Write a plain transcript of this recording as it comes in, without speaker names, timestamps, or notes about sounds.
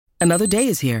Another day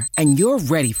is here, and you're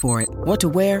ready for it. What to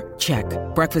wear? Check.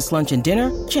 Breakfast, lunch, and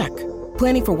dinner? Check.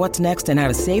 Planning for what's next and how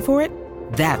to save for it?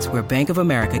 That's where Bank of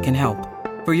America can help.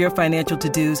 For your financial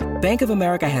to-dos, Bank of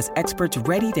America has experts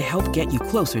ready to help get you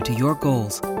closer to your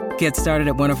goals. Get started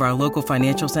at one of our local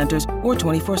financial centers or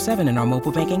 24/7 in our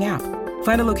mobile banking app.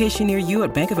 Find a location near you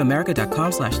at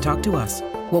bankofamerica.com/talktous.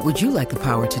 What would you like the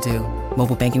power to do?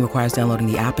 Mobile banking requires downloading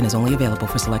the app and is only available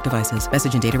for select devices.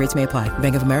 Message and data rates may apply.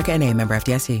 Bank of America N.A., member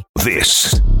FDIC.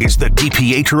 This is the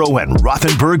DiPietro and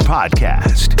Rothenberg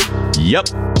podcast.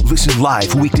 Yep. Listen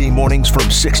live weekday mornings from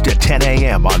 6 to 10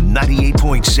 a.m. on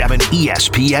 98.7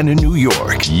 ESPN in New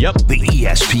York. Yep. The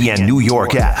ESPN New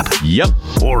York app. Yep.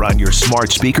 Or on your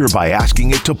smart speaker by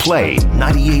asking it to play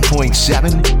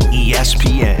 98.7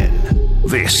 ESPN.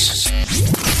 This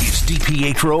is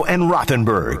DiPietro and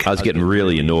Rothenberg. I was getting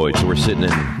really annoyed. So we're sitting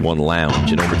in one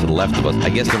lounge, and over to the left of us, I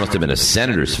guess there must have been a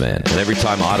Senators fan. And every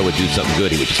time Otto would do something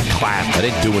good, he would just clap. I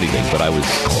didn't do anything, but I was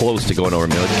close to going over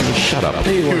and be like, shut up.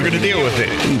 You were going to deal with it.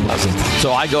 He wasn't.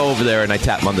 So I go over there and I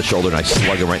tap him on the shoulder and I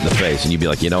slug him right in the face. And you'd be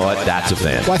like, you know what? That's a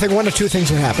fan. Well, I think one of two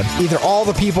things would happen. Either all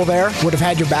the people there would have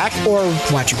had your back, or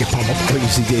watch you get pummeled. Or you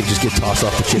see Dave just get tossed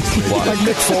off the chin. Like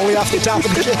Mick Foley off the top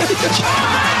of the chin.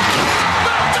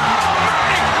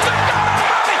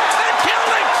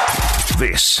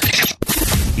 This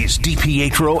is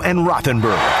DiPietro and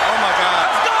Rothenberg. Oh, my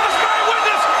God. God is bearing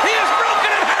witness. He is broken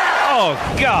in half. Oh,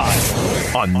 God.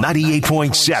 On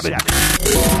 98.7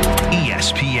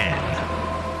 ESPN.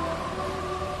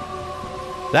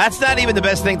 That's not even the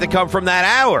best thing to come from that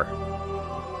hour.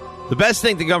 The best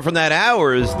thing to come from that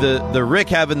hour is the Rick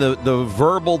having the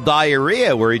verbal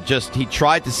diarrhea where he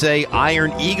tried to say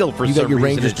Iron Eagle for some reason. You got your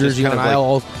Rangers jersey on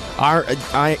aisle.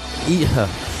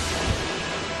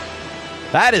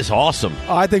 That is awesome.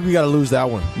 I think we got to lose that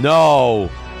one. No.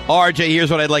 RJ,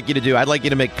 here's what I'd like you to do. I'd like you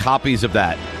to make copies of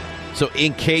that. So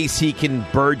in case he can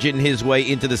burgeon his way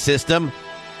into the system,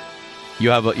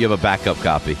 you have a backup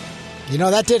copy. You know,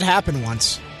 that did happen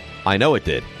once. I know it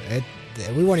did.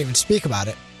 We won't even speak about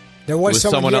it. There was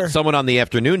someone here. Someone on the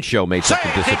afternoon show made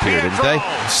something disappear, didn't they?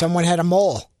 Someone had a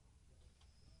mole.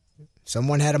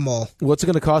 What's it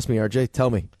going to cost me, RJ? Tell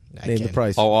me. Name the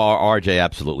price. Oh, RJ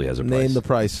absolutely has a price. Name the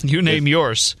price. You name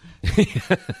yours.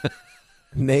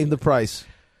 Name the price.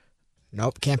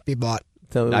 Nope, can't be bought.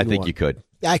 Tell me I think you could.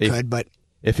 I could, but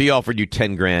if he offered you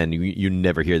 $10,000, you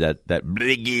never hear that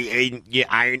big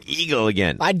Iron Eagle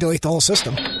again. I'd delete the whole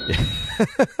system.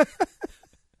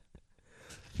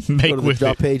 Make Go to the with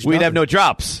drop it. page. We'd have no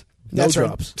drops. No That's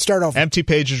drops. Right. Start over. Empty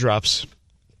page of drops.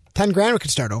 $10,000 we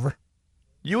could start over.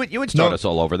 You would start us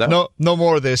all over, though. No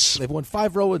more of this. They've won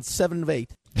 5 row and 7 of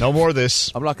 8. No more of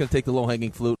this. I'm not going to take the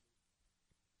low-hanging flute.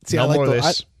 See, no more of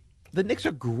this. The Knicks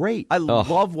are great. I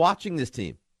love watching this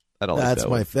team. That's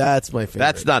my favorite.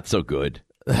 That's not so good.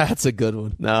 That's a good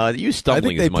one. No, you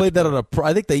stumbling. I think they played that on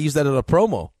I think they used that in a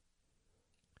promo.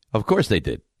 Of course they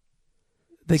did.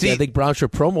 I think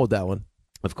Brownshire promoted that one.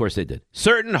 Of course they did.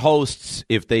 Certain hosts,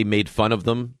 if they made fun of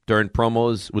them during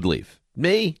promos, would leave.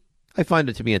 Me, I find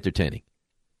it to be entertaining.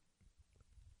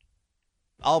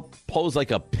 I'll pose like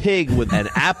a pig with an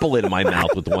apple in my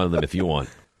mouth with one of them if you want.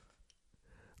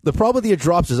 The problem with your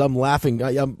drops is I'm laughing.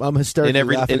 I'm hysterically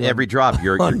laughing. In every drop,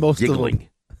 you're giggling.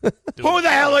 Who the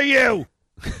hell are you?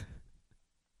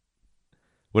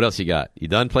 What else you got? You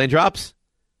done playing drops?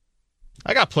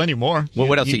 I got plenty more. Well,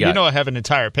 what else you got? You know I have an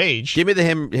entire page. Give me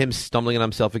him stumbling on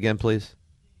himself again, please.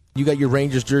 You got your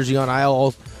Rangers jersey on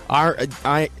aisle.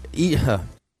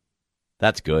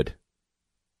 That's good.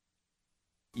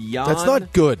 Jan That's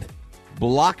not good.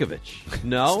 Blakovic.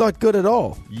 No. It's not good at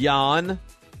all. Jan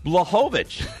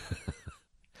Blachowicz.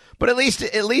 But at least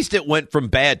it went from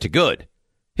bad to good.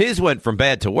 His went from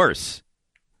bad to worse.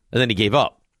 And then he gave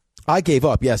up. I gave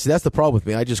up. Yeah, see, that's the problem with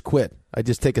me. I just quit. I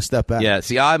just take a step back. Yeah,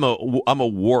 see, I'm a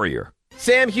warrior.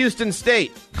 Sam Houston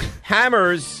State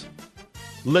hammers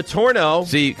Latorno.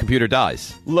 See, computer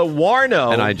dies.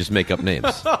 Lawarno. And I just make up names.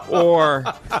 Or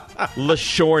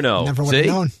Lashorno. Never would have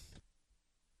known.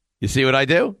 You see what I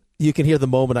do? You can hear the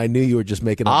moment I knew you were just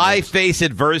making up I names. face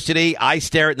adversity, I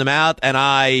stare it in the mouth, and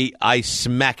I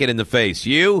smack it in the face.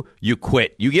 You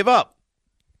quit. You give up.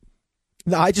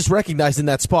 No, I just recognized in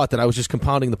that spot that I was just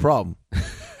compounding the problem.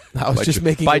 I was just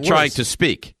making by it worse. trying to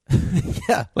speak.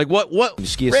 Yeah. Like what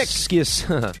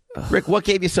Rick, what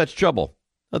gave you such trouble?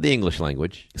 Oh, the English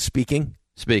language. Speaking.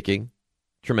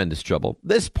 Tremendous trouble.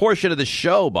 This portion of the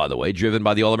show, by the way, driven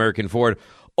by the All-American Ford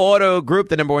Auto Group,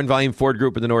 the #1 volume Ford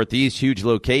group in the Northeast, huge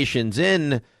locations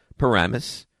in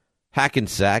Paramus,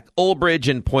 Hackensack, Oldbridge,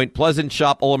 and Point Pleasant.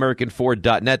 Shop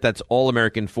allamericanford.net. That's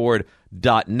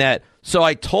allamericanford.net. So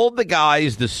I told the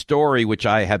guys the story, which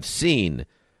I have seen.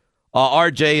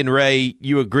 RJ and Ray,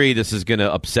 you agree this is going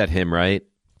to upset him, right?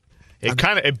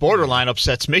 It borderline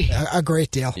upsets me. A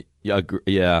great deal.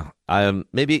 Yeah.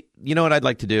 Maybe, you know what I'd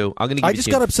like to do? I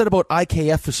just got upset about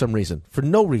IKF for some reason. For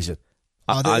no reason.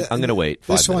 I'm going to wait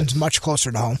 5 This minutes. one's much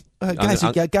closer to home. Guy's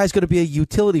going to be a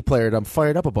utility player, and I'm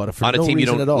fired up about it for on no a team you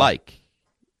reason don't at all. like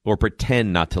or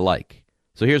pretend not to like.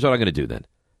 So here's what I'm going to do then.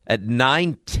 At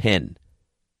 9:10,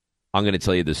 I'm going to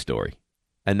tell you this story.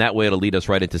 And that way it'll lead us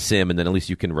right into Sim, and then at least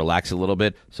you can relax a little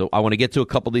bit. So I want to get to a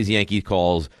couple of these Yankee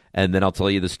calls, and then I'll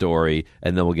tell you the story,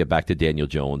 and then we'll get back to Daniel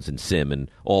Jones and Sim and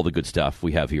all the good stuff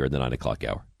we have here in the 9 o'clock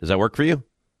hour. Does that work for you?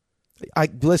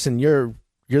 Listen, you're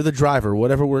the driver.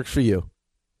 Whatever works for you.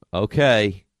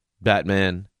 Okay,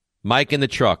 Batman. Mike in the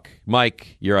truck.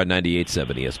 Mike, you're on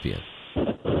 98.7 ESPN.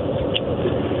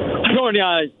 Good morning,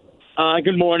 guys.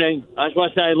 Good morning. I just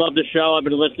want to say I love the show. I've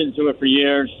been listening to it for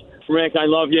years. Rick, I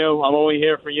love you. I'm always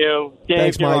here for you. Dave,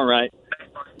 Thanks, you're Mike. all right.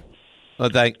 Oh,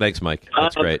 thanks, Mike.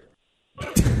 That's great.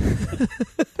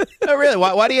 No, really.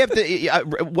 Why do you have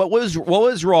to? What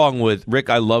was wrong with Rick?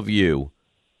 I love you,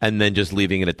 and then just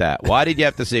leaving it at that. Why did you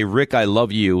have to say, Rick? I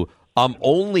love you. I'm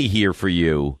only here for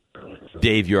you.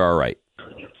 Dave, you're all right.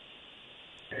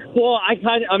 Well, I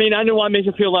didn't want to make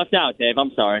you feel left out, Dave.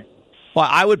 I'm sorry. Well,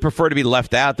 I would prefer to be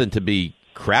left out than to be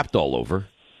crapped all over.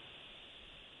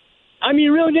 I mean,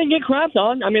 you really didn't get crapped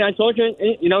on. I mean, I told you,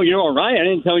 you're all right. I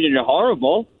didn't tell you you're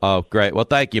horrible. Oh, great. Well,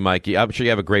 thank you, Mikey. I'm sure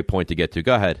you have a great point to get to.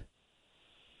 Go ahead.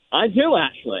 I do,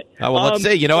 actually. Oh, well, let's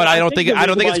see. You know what? I don't think it's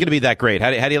going to be that great.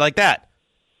 How do you like that?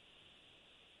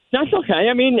 That's okay.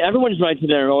 I mean, everyone's right to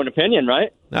their own opinion,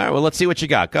 right? All right. Well, let's see what you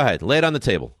got. Go ahead. Lay it on the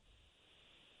table.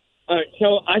 All right,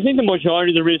 so I think the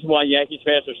majority of the reason why Yankees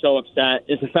fans are so upset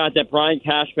is the fact that Brian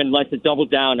Cashman likes to double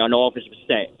down on all of his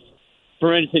mistakes.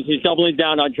 For instance, he's doubling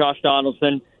down on Josh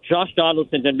Donaldson. Josh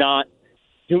Donaldson did not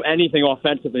do anything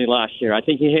offensively last year. I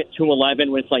think he hit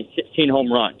 211 with like 16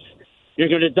 home runs. You're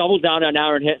going to double down on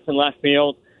Aaron Hicks in left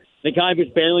field. The guy was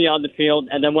barely on the field,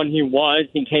 and then when he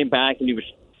came back and he was,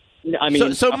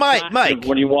 So Mike,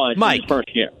 when he was in his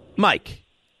first year. Mike,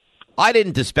 I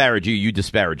didn't disparage you. You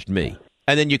disparaged me.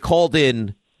 And then you called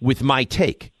in with my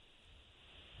take.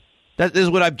 That is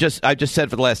what I've just said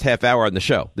for the last half hour on the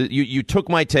show. You took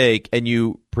my take and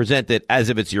you present it as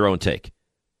if it's your own take.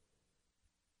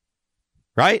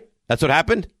 Right? That's what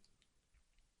happened?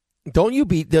 Don't you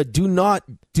do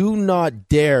not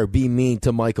dare be mean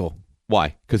to Michael.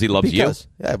 Why? Because he loves you?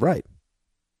 Yeah, right.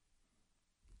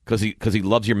 Because he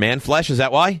loves your man flesh? Is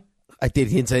that why? He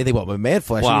didn't say anything about my man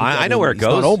flesh. Well, I know where it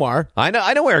goes. Not Omar. I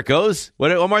know where it goes. What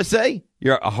did Omar say?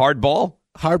 You're a hard ball?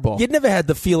 Hardball. You never had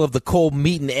the feel of the cold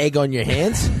meat and egg on your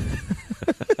hands.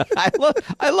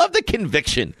 I love the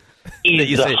conviction.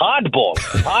 He's a hardball.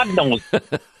 Hard nose.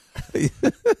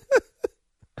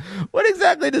 What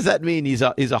exactly does that mean? He's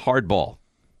a hard ball.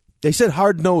 They said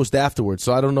hard nosed afterwards,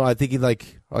 so I don't know. I think he's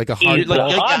like a hard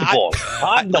ball.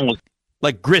 Hard nose.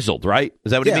 Like grizzled, right?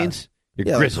 Is that what he means?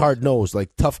 You're grizzled. Like hard nosed,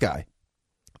 like tough guy.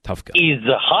 Tough guy. He's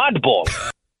a hardball.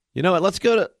 You know what? Let's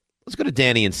go to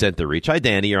Danny in Center Reach. Hi,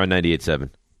 Danny. You're on 98.7.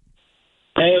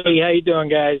 Hey, how you doing,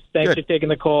 guys? Thanks Good. for taking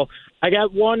the call. I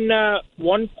got one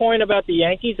point about the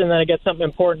Yankees, and then I got something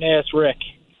important to ask Rick.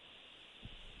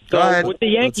 Go ahead. With the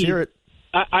Yankees, Let's hear it.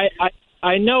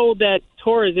 I know that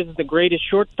Torres isn't the greatest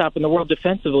shortstop in the world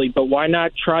defensively, but why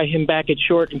not try him back at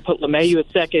short and put LeMahieu at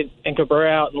second and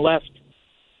Cabrera out and left?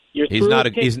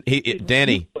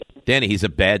 Danny, he's a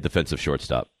bad defensive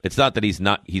shortstop. It's not that he's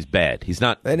bad. He's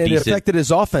not And it decent. affected his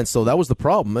offense, though. That was the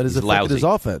problem. It has He's affected lousy. his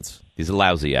offense. He's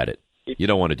lousy at it. You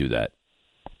don't want to do that.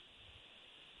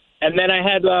 And then I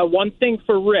had one thing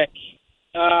for Rick.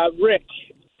 Rick,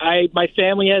 my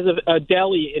family has a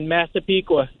deli in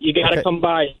Massapequa. You got to come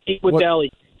by. Sequa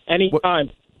Deli. Anytime.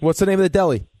 What's the name of the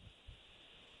deli?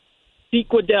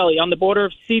 Sequa Deli, on the border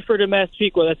of Seaford and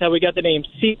Massapequa. That's how we got the name.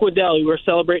 Sequa Deli. We're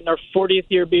celebrating our 40th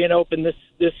year being open this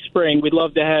spring. We'd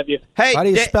love to have you. Hey, how do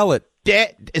you spell it?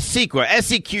 Sequa,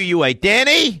 S-E-Q-U-A.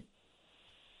 Danny?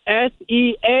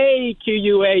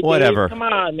 S-E-A-Q-U-A. Whatever. Dave, come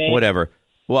on, man. Whatever.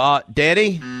 Well,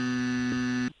 Danny?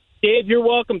 Dave, you're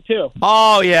welcome, too.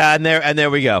 Oh, yeah, and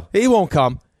there we go. He won't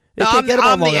come. I'm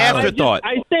the afterthought.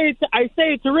 I say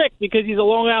it to Rick because he's a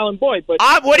Long Island boy. But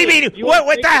what do you mean?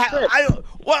 What the hell?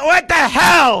 What the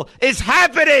hell is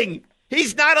happening?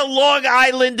 He's not a Long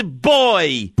Island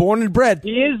boy. Born and bred.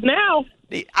 He is now.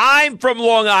 I'm from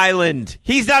Long Island.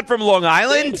 He's not from Long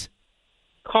Island.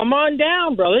 Come on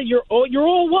down, brother. You're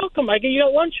all welcome. You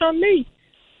got lunch on me.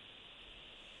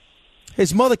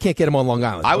 His mother can't get him on Long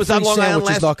Island. I was on Long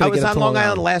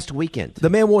Island last weekend. The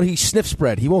man won't eat sniff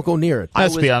spread. He won't go near it.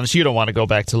 Let's be honest. You don't want to go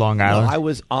back to Long Island. No, I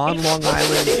was on Long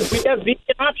Island. We have vegan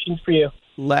options for you.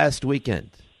 Last weekend.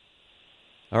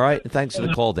 All right. Thanks for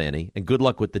the call, Danny. And good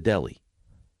luck with the deli.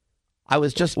 I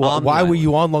was just on Why were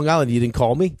you on Long Island? You didn't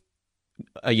call me?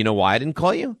 You know why I didn't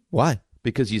call you? Why?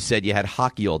 Because you said you had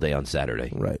hockey all day on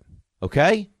Saturday. Right.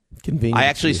 Okay? Convenient. I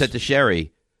actually said to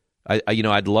Sherry,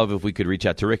 I'd love if we could reach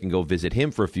out to Rick and go visit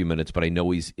him for a few minutes, but I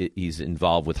know he's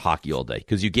involved with hockey all day.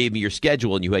 Because you gave me your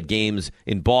schedule, and you had games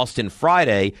in Boston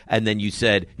Friday, and then you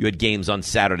said you had games on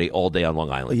Saturday all day on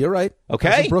Long Island. You're right.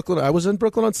 Okay? I was in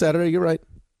Brooklyn on Saturday. You're right.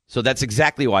 So that's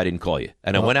exactly why I didn't call you.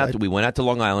 And we went out to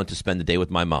Long Island to spend the day with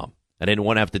my mom. I didn't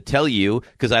want to have to tell you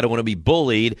because I don't want to be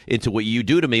bullied into what you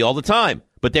do to me all the time.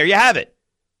 But there you have it.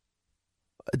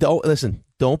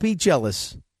 Don't be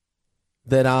jealous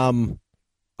that I'm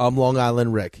Long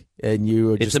Island Rick, and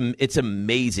you are just... It's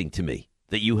amazing to me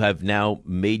that you have now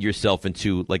made yourself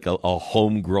into like a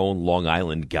homegrown Long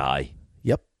Island guy.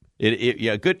 Yep.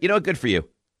 Yeah, good. You know what? Good for you.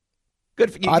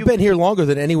 Good for you. I've been here longer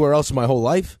than anywhere else in my whole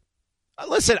life.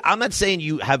 Listen, I'm not saying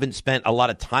you haven't spent a lot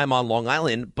of time on Long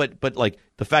Island, but like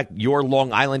the fact you're a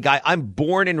Long Island guy, I'm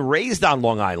born and raised on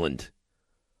Long Island.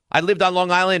 I lived on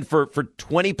Long Island for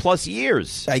 20 plus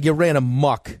years. You ran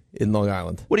amok in Long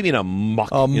Island. What do you mean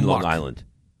amok in Long Island?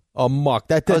 Amok.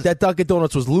 That Dunkin'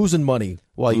 Donuts was losing money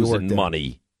while you worked there. Losing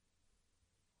money.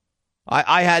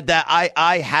 I had that.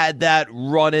 I had that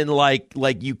running like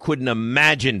you couldn't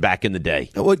imagine back in the day.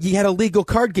 Well, you had illegal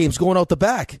card games going out the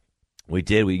back. We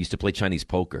did. We used to play Chinese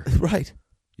poker. Right.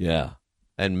 Yeah.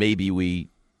 And maybe we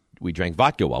drank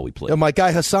vodka while we played. And my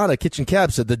guy Hassan at Kitchen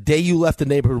Cab said the day you left the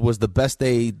neighborhood was the best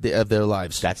day of their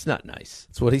lives. That's not nice.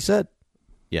 That's what he said.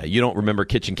 Yeah, you don't remember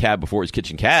Kitchen Cab before it was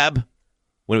Kitchen Cab,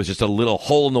 when it was just a little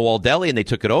hole-in-the-wall deli and they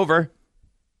took it over.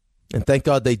 And thank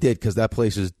God they did, because that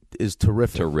place is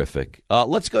terrific. Terrific.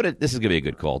 Let's go to, this is going to be a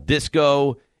good call,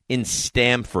 Disco in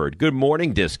Stamford. Good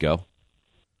morning, Disco.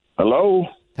 Hello?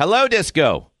 Hello,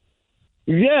 Disco.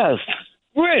 Yes.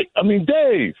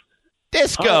 Dave.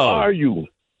 Disco. How are you?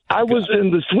 I was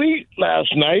in the suite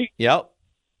last night. Yep.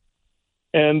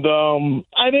 And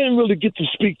I didn't really get to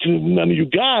speak to none of you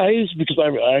guys because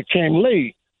I came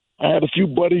late. I had a few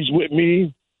buddies with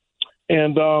me.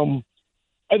 And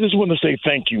I just want to say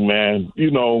thank you, man.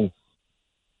 You know,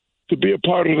 to be a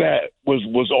part of that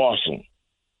was awesome.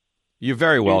 You're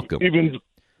very welcome. Even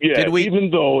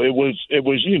though it was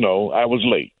I was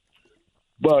late.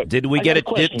 But did we get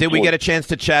a chance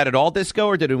to chat at all, Disco,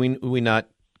 or did we not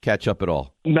catch up at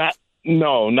all? Not.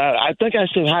 I think I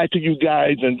said hi to you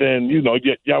guys, and then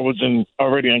y'all was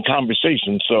already in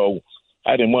conversation, so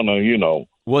I didn't want to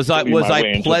Was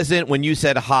I pleasant when you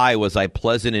said hi? Was I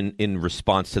pleasant in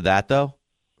response to that though?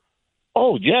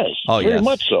 Oh yes, very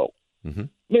much so. Mm-hmm.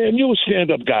 Man, you're a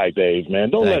stand-up guy, Dave. Man,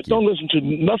 don't listen to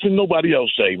nothing nobody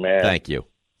else say, man. Thank you,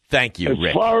 Rick.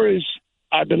 As far as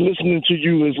I've been listening to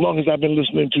you, as long as I've been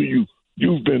listening to you,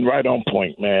 you've been right on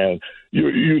point, man.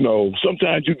 You know,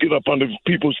 sometimes you get up under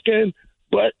people's skin,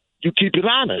 but you keep it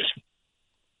honest.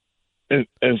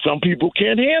 And some people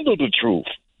can't handle the truth.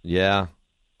 Yeah.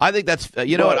 I think that's, Disco,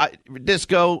 I think you're a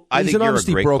great caller. He's an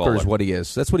honesty broker is what he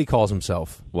is. That's what he calls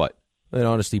himself. What? An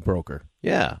honesty broker.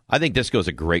 Yeah. I think Disco's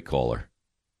a great caller.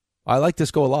 I like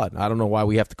Disco a lot. I don't know why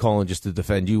we have to call in just to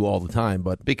defend you all the time,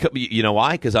 but because you know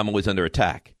why? Because I'm always under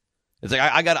attack. It's like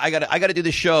I got to do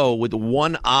the show with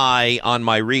one eye on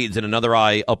my reads and another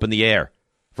eye up in the air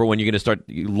for when you're going to start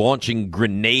launching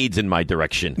grenades in my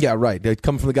direction. Yeah, right. They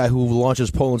come from the guy who launches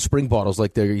Poland Spring bottles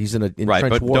like he's in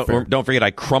trench warfare. Don't forget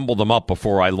I crumble them up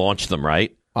before I launch them,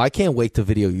 right? I can't wait to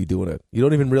video you doing it. You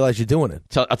don't even realize you're doing it.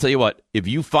 So I'll tell you what. If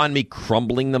you find me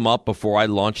crumbling them up before I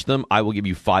launch them, I will give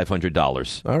you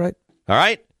 $500. All right. All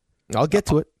right? I'll get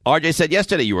to it. RJ said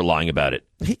yesterday you were lying about it.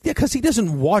 Because he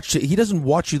doesn't watch it. He doesn't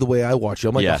watch you the way I watch you.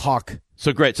 I'm like a hawk.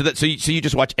 So great. So you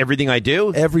just watch everything I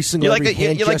do? Every single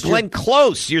You're like Glenn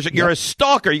Close. You're a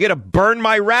stalker. You're going to burn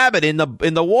my rabbit in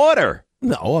the water.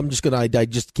 No, I'm just going to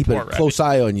just keep a close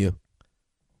eye on you.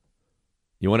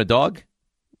 You want a dog?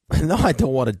 No, I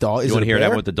don't want a dog. You want to hear it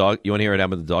happen with the dog? You want to hear it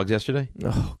happen with the dogs yesterday?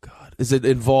 Oh God! Does it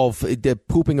involve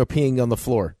pooping or peeing on the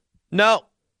floor? No.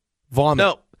 Vomit?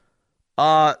 No.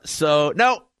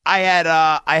 No. I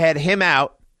had him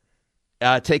out,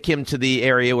 take him to the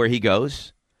area where he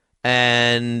goes,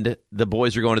 and the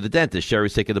boys are going to the dentist.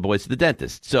 Sherry's taking the boys to the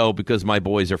dentist. So because my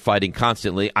boys are fighting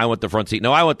constantly, I want the front seat.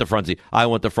 No, I want the front seat. I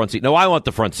want the front seat. No, I want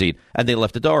the front seat. And they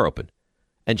left the door open,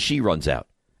 and she runs out,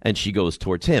 and she goes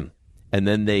towards him. And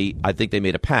then I think they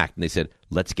made a pact, and they said,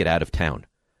 let's get out of town.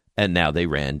 And now they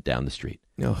ran down the street.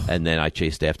 Oh. And then I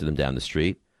chased after them down the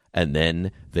street. And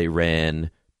then they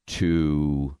ran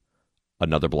to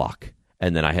another block.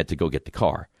 And then I had to go get the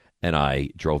car. And I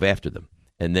drove after them.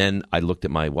 And then I looked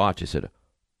at my watch. I said,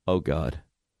 oh, God,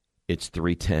 it's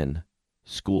 3:10.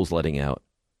 School's letting out.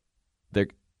 They're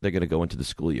going to go into the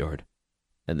schoolyard.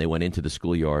 And they went into the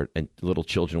schoolyard, and little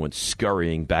children went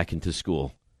scurrying back into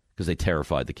school because they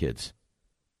terrified the kids.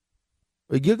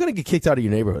 You're going to get kicked out of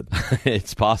your neighborhood.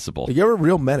 It's possible. You're a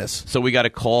real menace. So we got a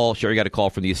call. Sherry got a call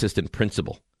from the assistant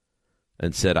principal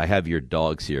and said, I have your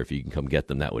dogs here. If you can come get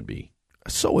them, that would be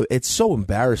it's so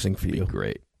embarrassing for you.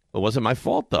 Great. It wasn't my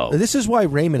fault, though. This is why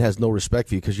Raymond has no respect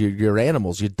for you, because you're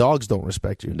animals. Your dogs don't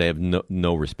respect you. They have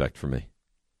no respect for me.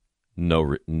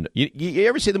 No. You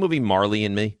ever see the movie Marley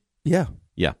and Me? Yeah.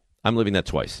 Yeah. I'm living that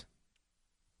twice.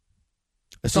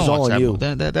 This is all on you.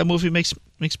 That movie makes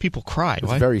people cry.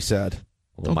 It's very sad.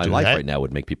 Well, my life right now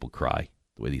would make people cry,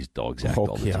 the way these dogs act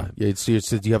all the time. Yeah,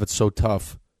 you have it so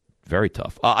tough. Very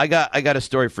tough. I got a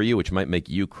story for you which might make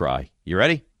you cry. You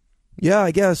ready? Yeah,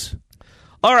 I guess.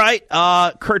 All right.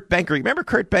 Kurt Benkert. Remember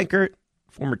Kurt Benkert?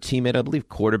 Former teammate, I believe,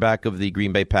 quarterback of the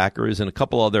Green Bay Packers, and a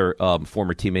couple other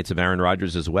former teammates of Aaron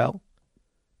Rodgers as well.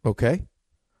 Okay.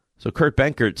 So Kurt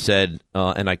Benkert said,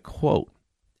 and I quote,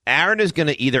 Aaron is going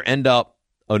to either end up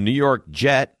a New York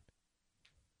Jet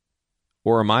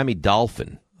or a Miami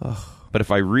Dolphin. Ugh. But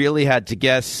if I really had to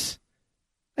guess,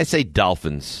 I say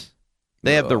Dolphins.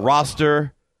 They have the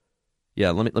roster.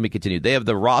 Yeah, let me continue. They have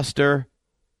the roster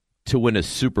to win a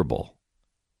Super Bowl.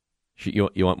 You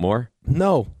want more?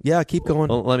 No. Yeah, keep going.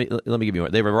 Well, let me give you more.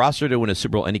 They have a roster to win a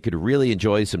Super Bowl, and he could really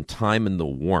enjoy some time in the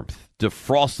warmth,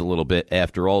 defrost a little bit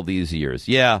after all these years.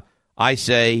 Yeah, I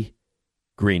say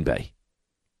Green Bay.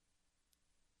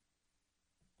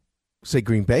 Say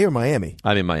Green Bay or Miami?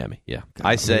 I'm in Miami, yeah. God,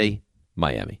 I say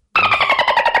Miami.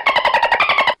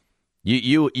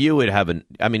 You would have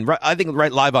I think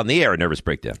right live on the air, a nervous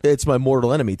breakdown. It's my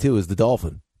mortal enemy, too, is the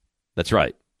Dolphin. That's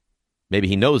right. Maybe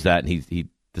he knows that, and he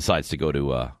decides to go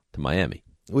to Miami.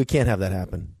 We can't have that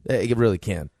happen. It really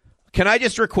can't. Can I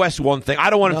just request one thing?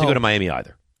 I don't want him to go to Miami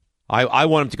either. I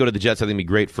want him to go to the Jets. I think it'd be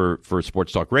great for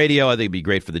Sports Talk Radio. I think it'd be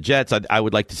great for the Jets. I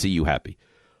would like to see you happy.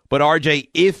 But, RJ,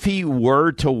 if he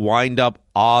were to wind up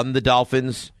on the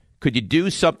Dolphins, could you do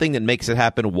something that makes it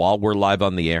happen while we're live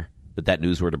on the air, that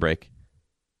news were to break?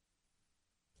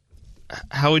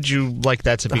 How would you like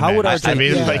that to be? How would I'm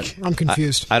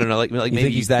confused. I don't know. Like maybe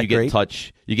you get in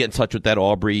touch. You get in touch with that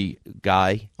Aubrey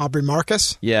guy, Aubrey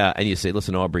Marcus. Yeah, and you say,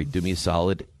 "Listen, Aubrey, do me a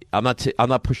solid. I'm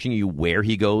not pushing you where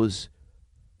he goes,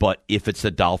 but if it's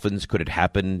the Dolphins, could it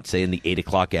happen, say in the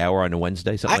 8:00 hour on a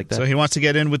Wednesday, something like that?" So he wants to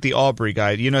get in with the Aubrey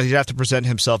guy. He'd have to present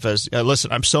himself as,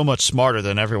 "Listen, I'm so much smarter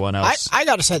than everyone else." I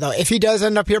got to say though, if he does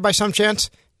end up here by some chance,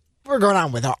 we're going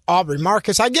on with Aubrey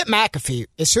Marcus. I get McAfee.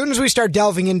 As soon as we start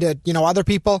delving into other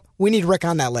people, we need Rick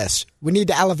on that list. We need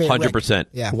to elevate 100%. Rick.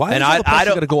 Yeah. Why is all the pressure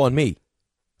going to go on me?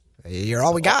 You're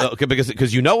all we got. Okay,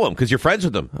 because you know him, because you're friends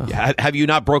with him. Have you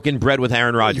not broken bread with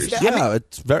Aaron Rodgers? Yeah,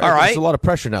 it's very. All right. There's a lot of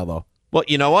pressure now, though. Well,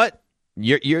 you know what?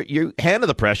 You handle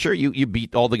the pressure. You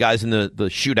beat all the guys in the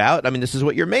shootout. I mean, this is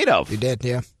what you're made of. You did,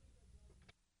 yeah.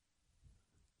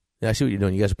 Yeah, I see what you're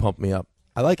doing. You guys are pumping me up.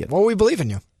 I like it. Well, we believe in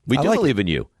you. We do believe in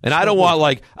you. And I don't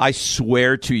want, I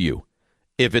swear to you,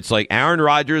 if it's like Aaron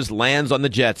Rodgers lands on the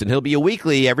Jets and he'll be a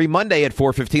weekly every Monday at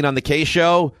 4:15 on the K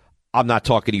Show, I'm not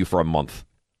talking to you for a month.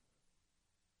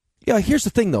 Yeah, here's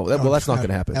the thing, though. That's not going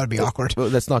to happen. That would be awkward.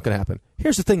 That's not going to happen.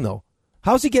 Here's the thing, though.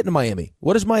 How's he getting to Miami?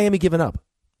 What is Miami giving up?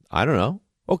 I don't know.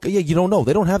 Okay, yeah, you don't know.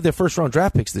 They don't have their first-round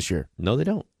draft picks this year. No, they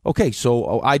don't. Okay,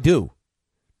 so I do.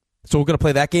 So we're going to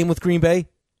play that game with Green Bay?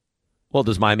 Well,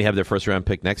 does Miami have their first-round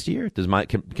pick next year?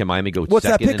 Can Miami go what's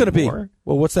second? What's that pick going to be? More?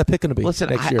 Well, what's that pick going to be Listen,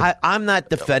 next year? I'm not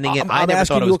defending it. I never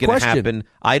thought it was going to happen.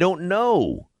 I don't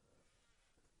know.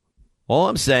 All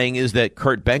I'm saying is that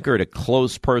Kurt Benkert, a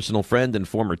close personal friend and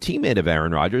former teammate of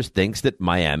Aaron Rodgers, thinks that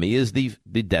Miami is the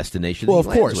destination that he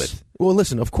lands with. Well,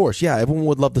 listen, of course, yeah, everyone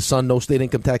would love the sun, no state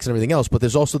income tax and everything else, but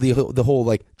there's also the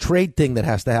whole trade thing that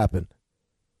has to happen.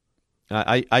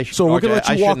 So we're going to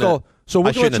let you walk all. So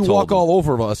we're going to let you walk all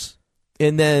over us.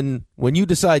 And then when you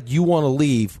decide you want to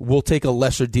leave, we'll take a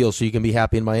lesser deal so you can be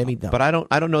happy in Miami. No. But I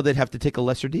don't know they'd have to take a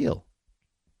lesser deal.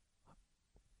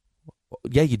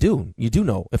 Yeah, you do. You do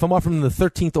know. If I'm offering the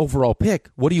 13th overall pick,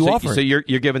 what are you offering? So you're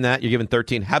giving that? You're giving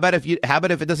 13. How about if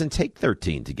it doesn't take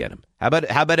 13 to get him? How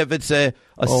about if it's a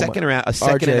second round, a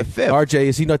second RJ, and a fifth? RJ,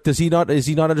 is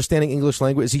he not understanding English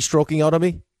language? Is he stroking out on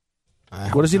me?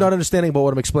 What is he not understanding about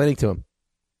what I'm explaining to him?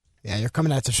 Yeah, you're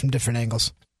coming at this from different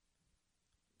angles.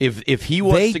 If he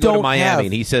wants to go to Miami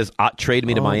and he says, trade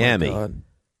me to Miami.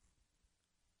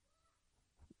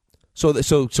 So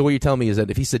what you're telling me is that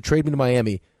if he said, trade me to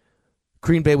Miami,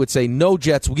 Green Bay would say, no,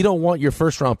 Jets, we don't want your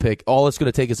first-round pick. All it's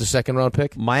going to take is a second-round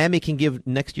pick. Miami can give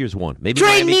next year's one. Maybe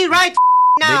Trade Miami, me right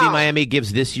now. Maybe Miami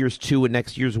gives this year's 2 and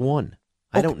next year's 1.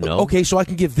 I don't know. Okay, so I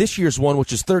can give this year's 1,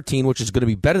 which is 13, which is going to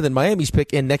be better than Miami's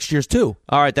pick, and next year's 2.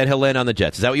 All right, then he'll land on the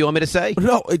Jets. Is that what you want me to say?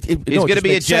 No, he's going to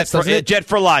be a Jet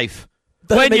for life.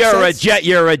 Doesn't when you're a Jet,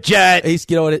 you're a Jet.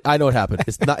 You know what? I know what happened.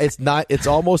 It's not. It's not. It's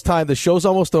almost time. The show's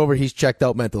almost over. He's checked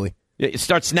out mentally.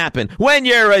 Start snapping. When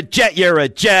you're a Jet, you're a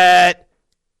Jet.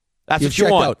 That's what you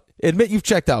want. Out. Admit you've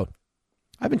checked out.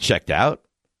 I've been checked out.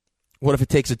 What if it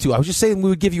takes a 2? I was just saying we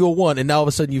would give you a 1, and now all of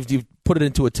a sudden you've put it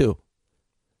into a 2.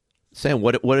 Sam,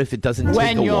 what if it doesn't take a 1?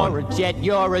 When you're a Jet,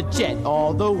 you're a Jet.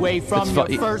 All the way from your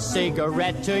first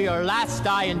cigarette to your last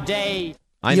dying day.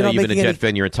 I know you've been a Jet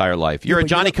fan your entire life. You're a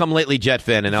Johnny-come-lately Jet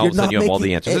fan, and all of a sudden you have all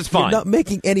the answers. It's fine. You're not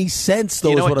making any sense,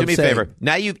 though, you know is what Do I'm me saying. a favor.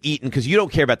 Now you've eaten, because you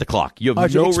don't care about the clock. You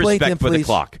have no respect for the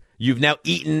clock. You've now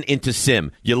eaten into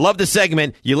Sim. You love the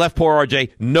segment. You left poor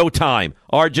RJ no time.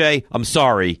 RJ, I'm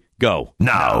sorry. Go.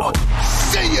 Now.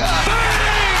 See ya!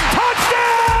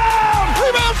 Touchdown!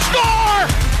 Rebound score!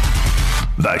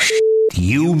 The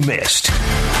you missed.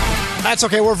 That's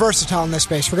okay. We're versatile in this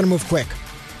space. We're going to move quick.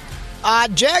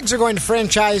 Jags are going to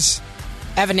franchise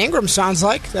Evan Ingram, sounds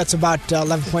like. That's about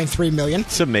 $11.3 million.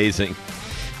 It's amazing.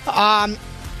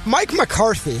 Mike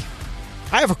McCarthy.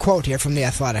 I have a quote here from The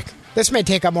Athletic. This may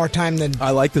take up more time than...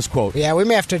 I like this quote. Yeah, we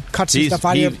may have to cut some stuff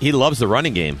out of here. He loves the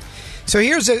running game. So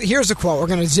here's a quote. We're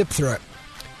going to zip through it.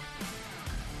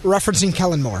 Referencing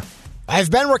Kellen Moore.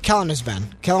 I've been where Kellen has been.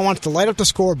 Kellen wants to light up the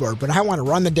scoreboard, but I want to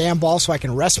run the damn ball so I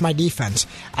can rest my defense.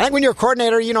 I think when you're a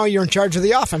coordinator, you're in charge of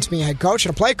the offense. Being a head coach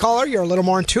and a play caller, you're a little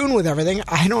more in tune with everything.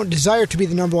 I don't desire to be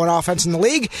the number 1 offense in the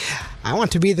league. I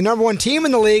want to be the number 1 team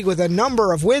in the league with a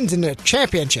number of wins in the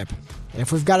championship.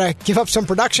 If we've got to give up some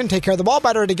production, take care of the ball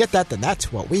better to get that, then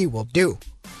that's what we will do.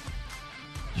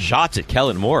 Shots at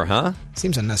Kellen Moore, huh?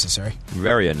 Seems unnecessary.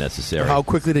 Very unnecessary. How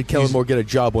quickly did Kellen Moore get a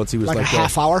job once he was like a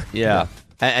half hour? Yeah.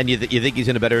 And you think he's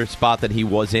in a better spot than he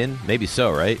was in? Maybe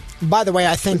so, right? By the way,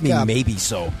 I think... maybe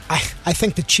so. I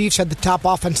think the Chiefs had the top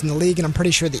offense in the league, and I'm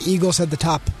pretty sure the Eagles had the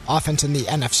top offense in the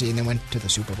NFC, and they went to the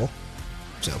Super Bowl.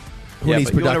 So, who needs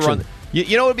production?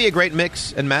 You know what would be a great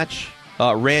mix and match?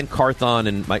 Rand Carthon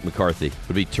and Mike McCarthy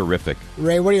would be terrific.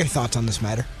 Ray, what are your thoughts on this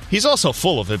matter? He's also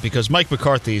full of it because Mike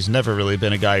McCarthy's never really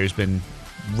been a guy who's been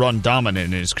run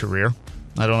dominant in his career.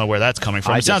 I don't know where that's coming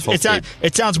from.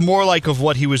 It sounds more like of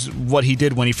what he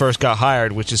did when he first got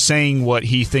hired, which is saying what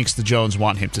he thinks the Jones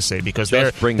want him to say because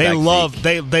they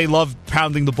love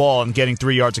pounding the ball and getting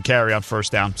 3 yards of carry on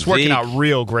first down. It's working out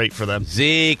real great for them.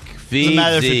 Zeke.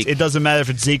 It doesn't matter if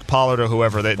it's Zeke, Pollard, or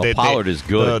whoever. Pollard is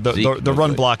good. The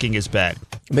run blocking is bad.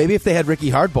 Maybe if they had Ricky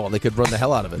Hardball, they could run the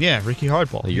hell out of it. Yeah, Ricky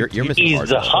Hardball. You're missing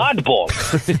He's a hardball.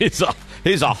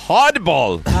 He's a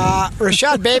hardball.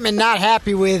 Rashad Bateman not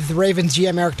happy with Ravens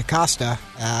GM Eric DeCosta,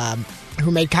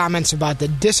 who made comments about the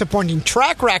disappointing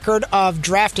track record of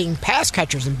drafting pass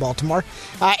catchers in Baltimore.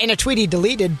 In a tweet he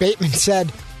deleted, Bateman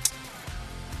said,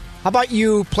 "How about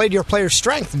you played your player's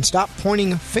strength and stop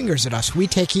pointing fingers at us? We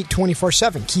take heat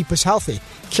 24/7. Keep us healthy.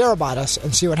 Care about us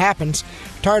and see what happens.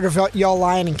 Tired of y'all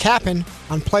lying and capping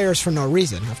on players for no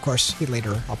reason." Of course, he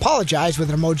later apologized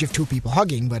with an emoji of 2 people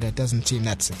hugging, but it doesn't seem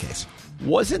that's the case.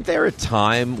 Wasn't there a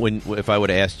time when, if I would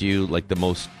have asked you, like the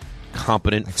most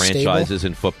competent franchises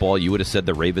in football, you would have said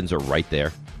the Ravens are right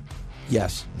there?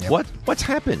 Yes. Yep. What's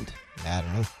happened? I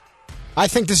don't know. I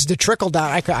think this is the trickle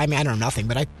down. I mean, I don't know nothing,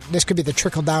 but this could be the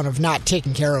trickle down of not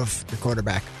taking care of your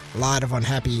quarterback. A lot of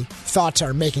unhappy thoughts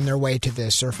are making their way to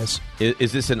the surface.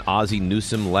 Is this an Ozzie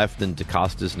Newsome left and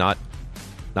DeCosta's not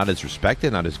as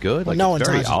respected, not as good? Well, like, no one's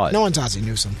very Ozzie. odd. No one's Ozzie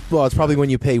Newsome. Well, it's probably when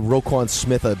you pay Roquan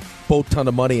Smith a boat ton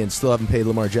of money and still haven't paid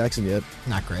Lamar Jackson yet.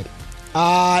 Not great.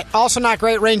 Also not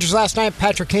great. Rangers last night.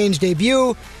 Patrick Kane's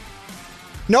debut.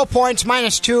 No points,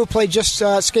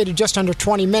 -2. Skated just under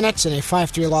 20 minutes in a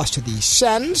 5-3 loss to the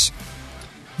Sens.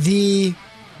 The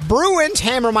Bruins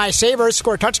hammer my Sabres,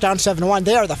 score a touchdown 7-1.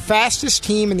 They are the fastest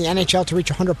team in the NHL to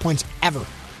reach 100 points ever.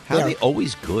 How are they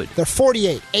always good? They're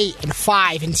 48, 8, and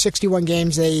 5 in 61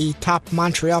 games. They top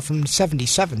Montreal from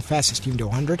 77, fastest team to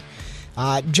 100.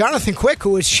 Jonathan Quick,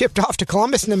 who was shipped off to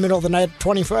Columbus in the middle of the night,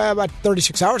 about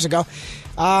 36 hours ago,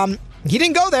 he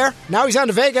didn't go there. Now he's on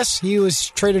to Vegas. He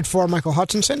was traded for Michael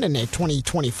Hutchinson in a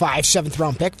 2025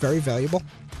 7th-round pick. Very valuable.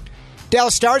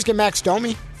 Dallas Stars get Max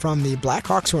Domi from the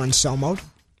Blackhawks, who are in sell mode.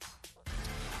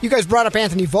 You guys brought up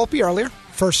Anthony Volpe earlier.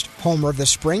 First homer of the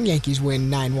spring. Yankees win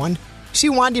 9-1. See,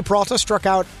 Wandy Peralta struck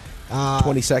out...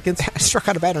 20 seconds? Struck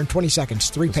out a batter in 20 seconds.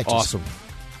 3 pitches. Awesome.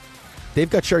 They've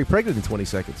got Sherry pregnant in 20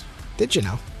 seconds. Did you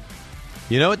know?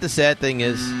 You know what the sad thing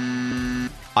is?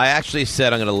 I actually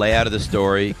said I'm going to lay out of the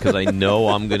story because I know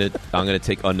I'm going to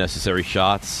take unnecessary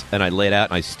shots, and I laid out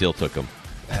and I still took them.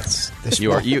 You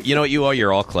know what you are?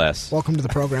 You're all class. Welcome to the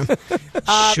program.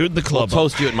 Shoot the club. I'll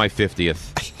toast you at my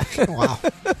 50th. Wow.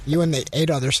 You and the 8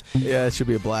 others. Yeah, it should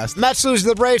be a blast. Mets lose to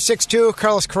the Braves 6-2.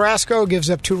 Carlos Carrasco gives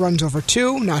up 2 runs over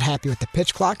 2. Not happy with the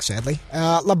pitch clock, sadly.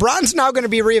 LeBron's now going to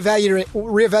be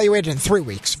reevaluated in 3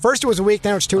 weeks. First it was a week,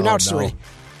 now it's 2, now it's 3.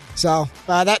 So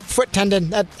that foot tendon,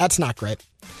 that's not great.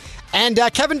 And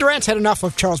Kevin Durant's had enough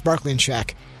of Charles Barkley and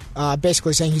Shaq.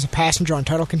 Basically saying he's a passenger on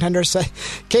title contenders.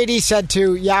 KD said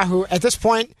to Yahoo, at this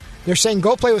point, they're saying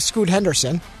go play with Scoot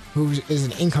Henderson, who is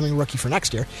an incoming rookie for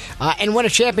next year, and win a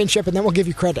championship, and then we'll give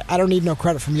you credit. I don't need no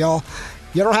credit from y'all.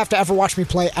 You don't have to ever watch me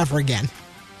play ever again.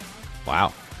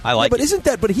 Wow. I like but isn't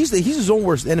that, but he's his own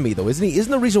worst enemy, though, isn't he?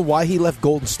 Isn't the reason why he left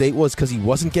Golden State was because he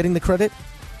wasn't getting the credit?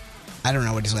 I don't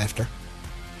know what he's after.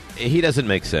 He doesn't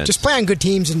make sense. Just play on good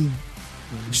teams and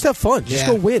just have fun. Just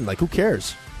go win. Like, who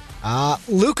cares?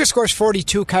 Luka scores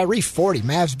 42, Kyrie 40.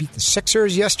 Mavs beat the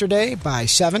Sixers yesterday by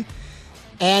 7.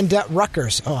 And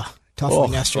Rutgers, tough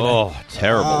one yesterday. Oh,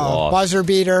 terrible loss. Buzzer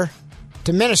beater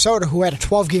to Minnesota, who had a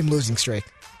 12-game losing streak.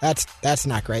 That's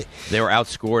not great. They were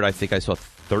outscored, I think I saw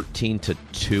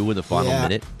 13-2 in the final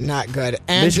minute. Not good.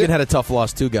 And Michigan had a tough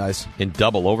loss too, guys. In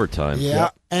double overtime.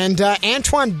 Yeah. And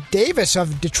Antoine Davis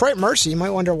of Detroit Mercy, you might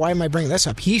wonder why am I bringing this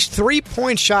up. He's 3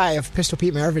 points shy of Pistol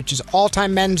Pete Maravich's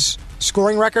all-time men's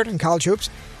scoring record in college hoops.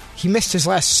 He missed his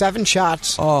last 7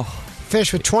 shots.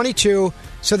 Finished with 22.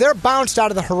 So they're bounced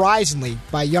out of the Horizon League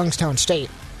by Youngstown State.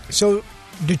 So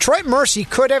Detroit Mercy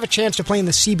could have a chance to play in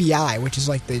the CBI, which is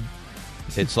like the...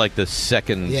 It's like the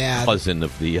second cousin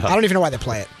of the... I don't even know why they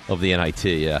play it. Of the NIT,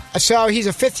 yeah. So he's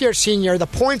a 5th-year senior. The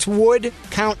points would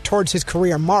count towards his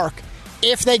career mark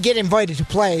if they get invited to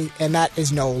play, and that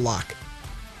is no luck.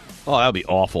 Oh, that would be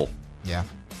awful. Yeah.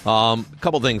 A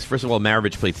couple things. First of all,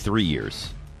 Maravich played 3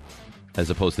 years, as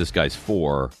opposed to this guy's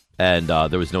 4, and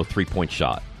there was no 3-point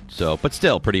shot. So, but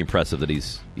still, pretty impressive that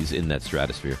he's in that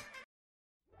stratosphere.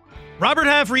 Robert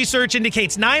Half research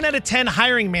indicates 9 out of 10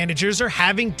 hiring managers are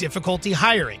having difficulty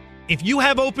hiring. If you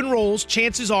have open roles,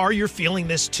 chances are you're feeling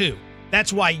this too.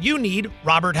 That's why you need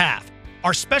Robert Half.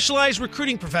 Our specialized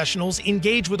recruiting professionals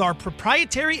engage with our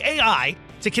proprietary AI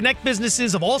to connect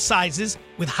businesses of all sizes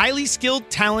with highly skilled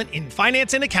talent in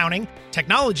finance and accounting,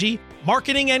 technology,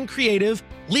 marketing and creative,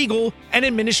 legal, and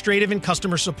administrative and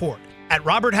customer support. At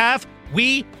Robert Half,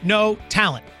 we know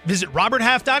talent. Visit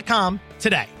roberthalf.com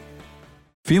today.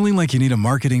 Feeling like you need a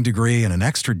marketing degree and an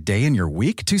extra day in your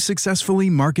week to successfully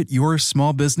market your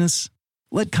small business?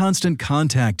 Let Constant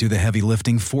Contact do the heavy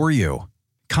lifting for you.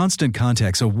 Constant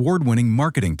Contact's award-winning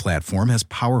marketing platform has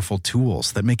powerful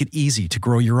tools that make it easy to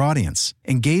grow your audience,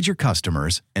 engage your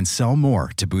customers, and sell more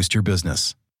to boost your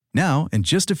business. Now, in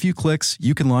just a few clicks,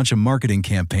 you can launch a marketing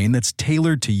campaign that's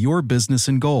tailored to your business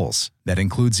and goals. That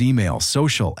includes email,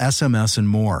 social, SMS, and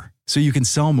more. So you can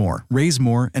sell more, raise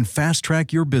more, and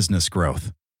fast-track your business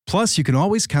growth. Plus, you can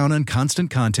always count on Constant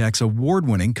Contact's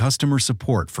award-winning customer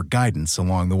support for guidance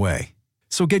along the way.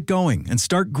 So get going and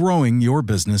start growing your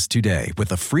business today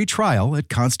with a free trial at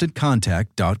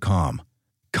ConstantContact.com.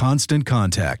 Constant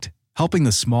Contact, helping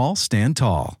the small stand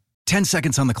tall. 10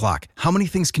 seconds on the clock. How many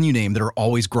things can you name that are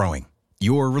always growing?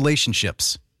 Your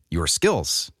relationships, your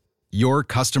skills, your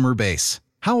customer base.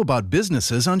 How about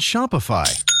businesses on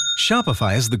Shopify?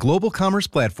 Shopify is the global commerce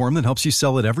platform that helps you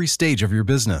sell at every stage of your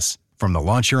business. From the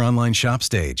launch your online shop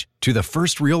stage, to the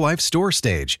first real-life store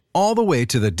stage, all the way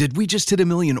to the did we just hit a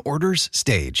million orders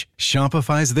stage,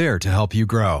 Shopify's there to help you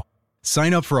grow.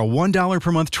 Sign up for a $1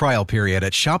 per month trial period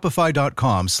at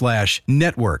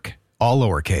shopify.com/network, all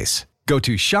lowercase. Go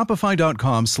to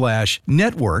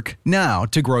shopify.com/network now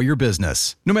to grow your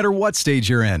business, no matter what stage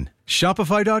you're in.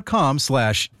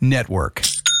 Shopify.com/network.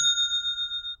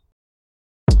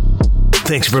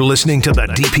 Thanks for listening to the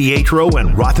DiPietro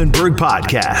and Rothenberg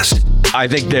podcast. I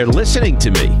think they're listening to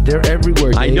me. They're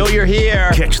everywhere, Dave. I know you're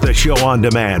here. Catch the show on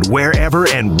demand wherever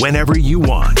and whenever you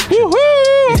want.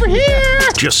 Woohoo! Over here!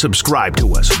 Just subscribe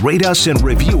to us, rate us, and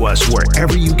review us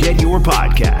wherever you get your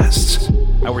podcasts.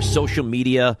 Our social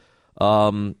media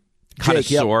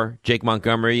connoisseur, Jake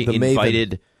Montgomery,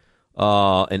 invited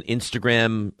an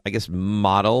Instagram, I guess,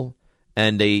 model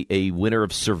and a winner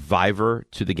of Survivor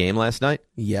to the game last night.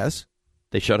 Yes.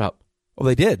 They showed up. Oh,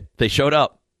 they did? They showed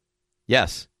up.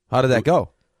 Yes. How did that go?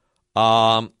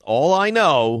 All I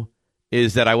know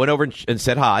is that I went over and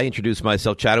said hi, introduced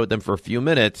myself, chatted with them for a few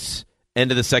minutes.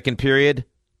 End of the second period,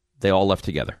 they all left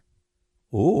together.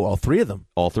 Ooh, all 3 of them?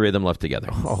 All 3 of them left together.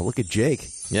 Oh, look at Jake.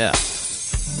 Yeah.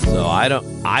 So I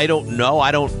don't know.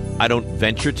 I don't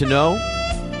venture to know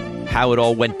how it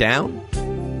all went down.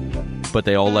 but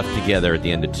they all left together at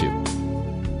the end of 2.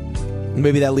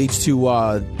 Maybe that leads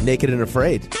to Naked and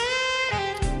Afraid.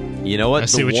 You know what? I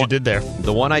see what you did there.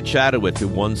 The one I chatted with who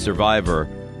won Survivor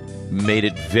made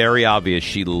it very obvious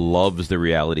she loves the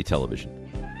reality television.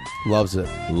 Loves it.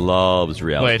 Loves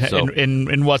reality. Wait, so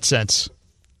in what sense?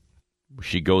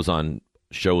 She goes on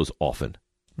shows often.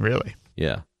 Really?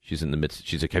 Yeah. She's in the midst.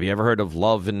 She's like, have you ever heard of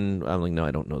Love? And I'm like, no,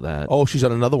 I don't know that. Oh, she's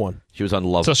on another one. She was on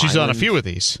Love So she's Island. on a few of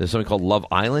these. There's something called Love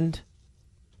Island.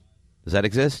 Does that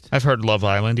exist? I've heard Love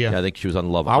Island, yeah. I think she was on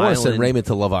Love Island. I want to send Raymond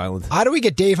to Love Island. How do we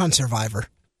get Dave on Survivor?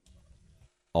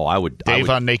 Oh, I would. Dave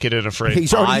on Naked and Afraid.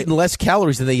 He's already eating less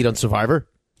calories than they eat on Survivor.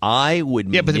 I would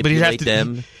manipulate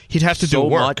them. He'd have to so do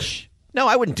work. Much. No,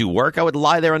 I wouldn't do work. I would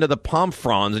lie there under the palm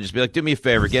fronds and just be like, do me a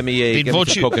favor, get me some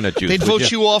coconut juice. They'd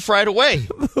vote you off right away.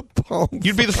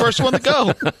 You'd be the first one to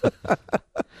go.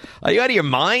 Are you out of your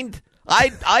mind?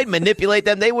 I'd manipulate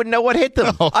them. They wouldn't know what hit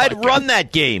them. I'd run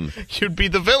that game. You'd be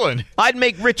the villain. I'd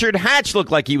make Richard Hatch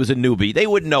look like he was a newbie. They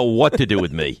wouldn't know what to do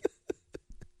with me.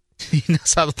 He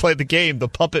knows how to play the game, the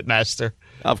puppet master.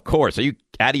 Of course. Are you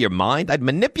out of your mind? I'd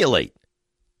manipulate.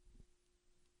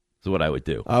 That's what I would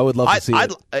do. I would love to see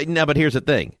it. No, but here's the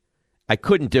thing. I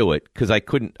couldn't do it because I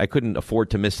couldn't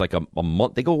afford to miss like a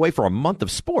month. They go away for a month of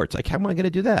sports. Like, how am I going to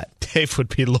do that? Dave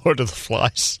would be Lord of the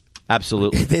Flies.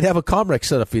 Absolutely. They'd have a Comrex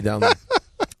set up for you down there.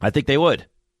 I think they would.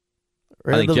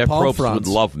 Right, I think Jeff Probst would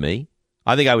love me.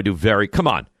 I think I would do come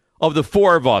on. Of the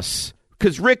four of us,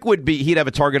 because Rick he'd have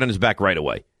a target on his back right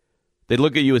away. They'd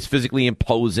look at you as physically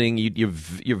imposing.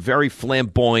 You're very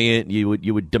flamboyant. You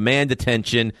would demand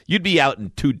attention. You'd be out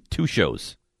in two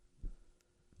shows.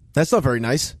 That's not very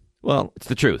nice. Well, it's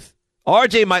the truth.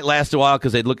 RJ might last a while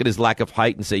because they'd look at his lack of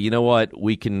height and say, you know what,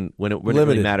 we can when it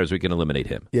really matters, we can eliminate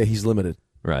him. Yeah, he's limited.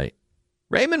 Right.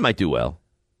 Raymond might do well.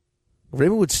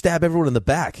 Raymond would stab everyone in the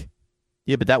back.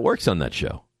 Yeah, but that works on that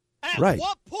show. Right. At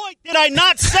what point did I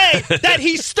not say that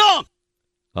he stunk?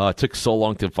 It took so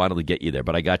long to finally get you there,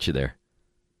 but I got you there.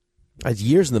 That's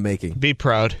years in the making. Be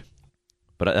proud.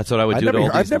 But that's what I would do.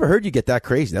 I've never heard you get that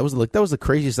crazy. That was the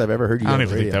craziest I've ever heard you. I don't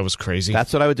even think that was crazy.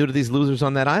 That's what I would do to these losers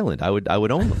on that island. I would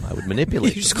own them. I would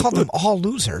manipulate. You just called them all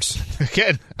losers.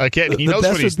 Again, he knows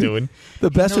what he's doing.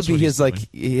 The best would be his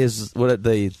what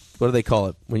do they call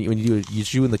it when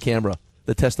you in the camera,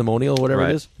 the testimonial, whatever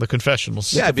it is, the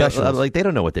confessionals. Yeah, I'm like they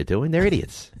don't know what they're doing. They're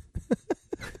idiots.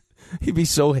 He'd be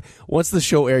once the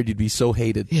show aired, you'd be so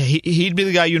hated. Yeah, he'd be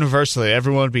the guy universally.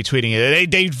 Everyone would be tweeting it.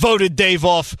 They voted Dave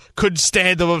off. Couldn't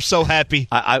stand him. I'm so happy.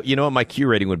 You know what? My Q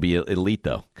rating would be elite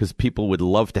though, because people would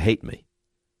love to hate me.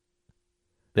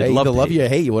 They'd love you or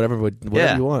hate you, whatever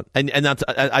you want. And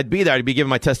I'd be there. I'd be giving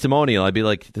my testimonial. I'd be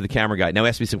like to the camera guy. Now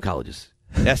ask me some colleges.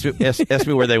 Ask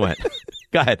me where they went.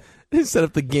 Go ahead. Set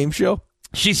up the game show.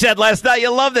 She said last night,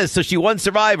 you'll love this. So she won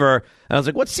Survivor. And I was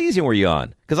like, what season were you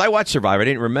on? Because I watched Survivor. I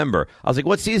didn't remember. I was like,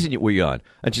 what season were you on?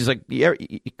 And she's like, yeah,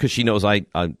 because she knows I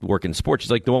work in sports.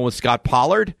 She's like, the one with Scott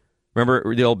Pollard?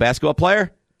 Remember the old basketball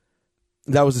player?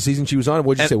 That was the season she was on?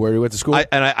 What did you say, where you went to school?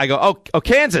 I go, oh,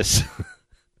 Kansas.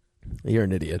 You're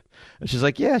an idiot. And she's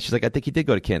like, yeah. She's like, I think he did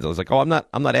go to Kansas. I was like, oh, I'm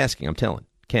not asking. I'm telling.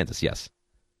 Kansas, yes.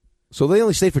 So they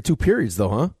only stayed for 2 periods, though,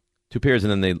 huh? 2 periods,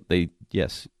 and then they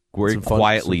yes, very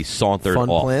quietly sauntered fun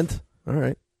off. Planned? All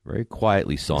right. Very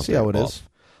quietly sauntered off. See how it is.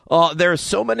 There are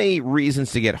so many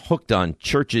reasons to get hooked on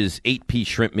Church's 8-piece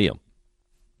shrimp meal.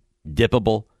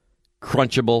 Dippable,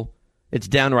 crunchable. It's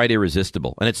downright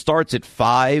irresistible. And it starts at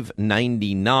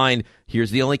 $5.99.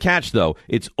 Here's the only catch, though.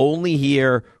 It's only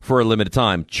here for a limited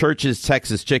time. Church's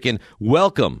Texas Chicken.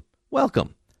 Welcome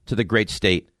to the great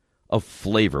state of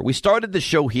flavor. We started the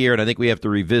show here, and I think we have to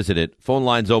revisit it. Phone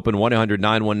lines open,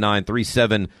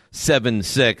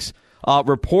 1-800-919-3776.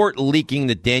 Report leaking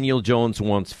that Daniel Jones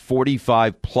wants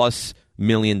 $45+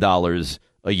 million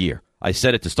a year. I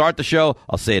said it to start the show.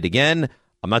 I'll say it again.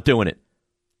 I'm not doing it.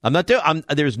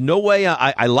 There's no way.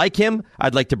 I like him.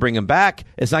 I'd like to bring him back.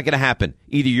 It's not going to happen.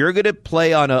 Either you're going to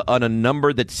play on a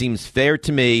number that seems fair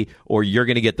to me, or you're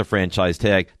going to get the franchise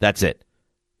tag. That's it.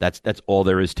 That's all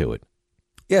there is to it.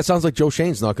 Yeah, it sounds like Joe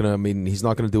Shane's not going to. I mean, he's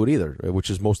not going to do it either, which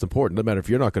is most important. No matter if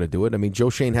you're not going to do it. I mean, Joe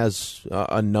Shane has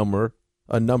a number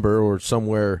or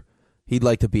somewhere he'd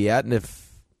like to be at, and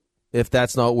if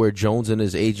that's not where Jones and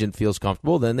his agent feels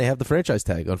comfortable, then they have the franchise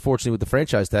tag. Unfortunately, with the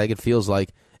franchise tag, it feels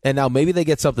like, and now maybe they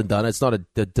get something done. It's not a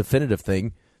definitive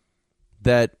thing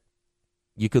that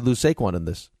you could lose Saquon in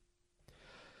this.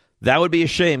 That would be a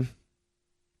shame.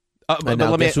 But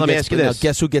let me ask you this: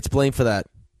 guess who gets blamed for that?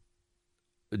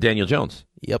 Daniel Jones.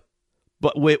 Yep.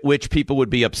 But which people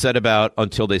would be upset about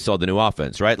until they saw the new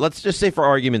offense, right? Let's just say, for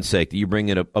argument's sake, that you bring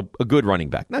in a good running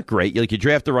back. Not great. Like, you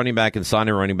draft a running back and sign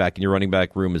a running back, and your running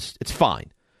back room it's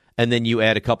fine. and then you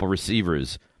add a couple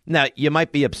receivers. Now, you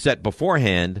might be upset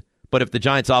beforehand, but if the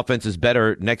Giants' offense is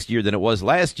better next year than it was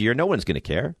last year, no one's going to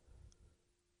care.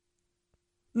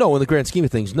 No, in the grand scheme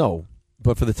of things, no.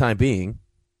 But for the time being,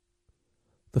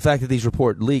 the fact that these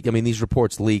reports leak, these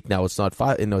reports leak. Now it's not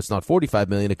it's not $45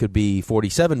 million. It could be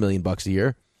 $47 million a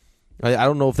year. I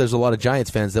don't know if there's a lot of Giants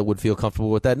fans that would feel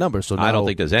comfortable with that number. So now, I don't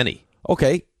think there's any.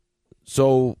 Okay,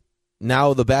 so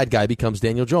now the bad guy becomes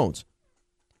Daniel Jones.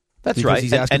 That's because right.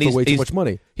 He's asking for way too much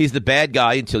money. He's the bad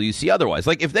guy until you see otherwise.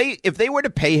 Like if they were to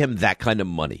pay him that kind of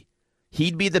money,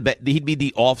 he'd be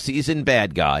the off-season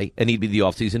bad guy, and he'd be the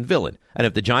off-season villain. And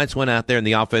if the Giants went out there and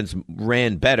the offense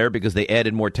ran better because they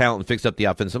added more talent and fixed up the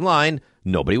offensive line,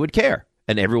 nobody would care,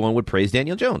 and everyone would praise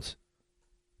Daniel Jones.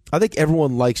 I think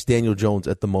everyone likes Daniel Jones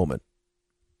at the moment.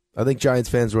 I think Giants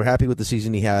fans were happy with the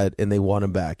season he had, and they want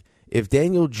him back. If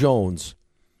Daniel Jones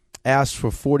asks for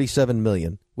 $47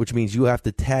 million, which means you have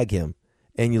to tag him,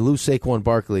 and you lose Saquon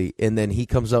Barkley, and then he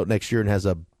comes out next year and has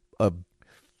a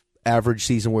average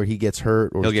season where he gets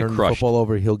hurt or turns the football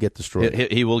over, he'll get destroyed.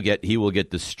 He will get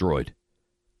destroyed.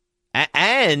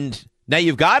 And now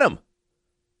you've got him,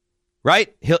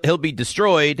 right? He'll be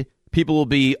destroyed. People will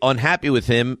be unhappy with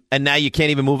him, and now you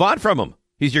can't even move on from him.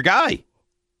 He's your guy.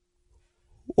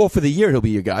 Well, for the year, he'll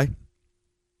be your guy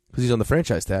because he's on the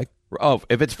franchise tag. Oh,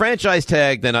 if it's franchise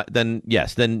tag, then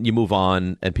yes, then you move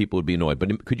on, and people would be annoyed.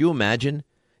 But could you imagine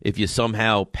if you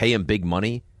somehow pay him big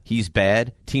money? He's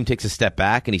bad. Team takes a step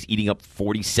back, and he's eating up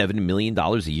 $47 million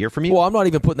a year from you? Well, I'm not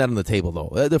even putting that on the table,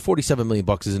 though. The $47 million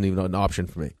isn't even an option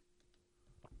for me.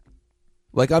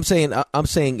 Like I'm saying,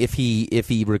 if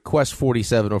he requests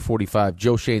 47 or 45,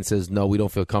 Joe Schoen says no, we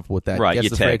don't feel comfortable with that. Right, gets you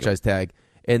the tag franchise tag,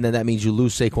 and then that means you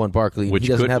lose Saquon Barkley, and which he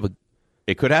doesn't have a.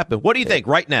 It could happen. What do you think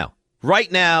right now?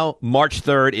 Right now, March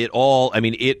 3rd,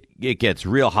 it gets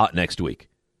real hot next week.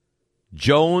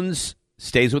 Jones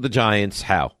stays with the Giants.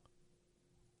 How?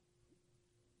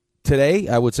 Today,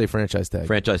 I would say franchise tag.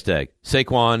 Franchise tag.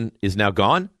 Saquon is now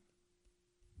gone?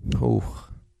 Oh.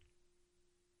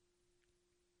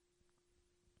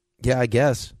 Yeah, I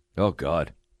guess. Oh,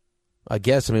 God. I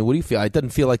guess. What do you feel? It doesn't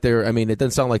feel like it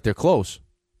doesn't sound like they're close,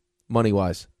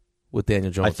 money-wise, with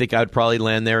Daniel Jones. I think I'd probably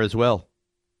land there as well.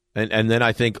 And then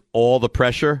I think all the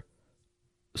pressure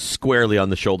squarely on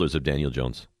the shoulders of Daniel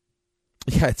Jones.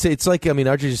 Yeah, it's like,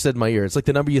 RJ just said in my ear, it's like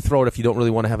the number you throw out if you don't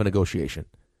really want to have a negotiation.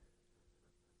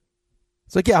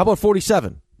 It's like, yeah, how about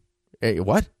 47? Hey,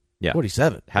 what? Yeah.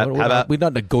 47. How about we're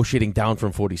not negotiating down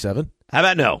from 47. How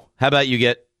about no? How about you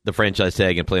get the franchise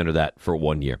tag and play under that for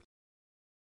 1 year?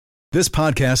 This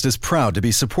podcast is proud to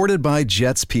be supported by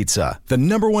Jets Pizza, the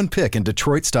 #1 pick in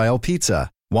Detroit-style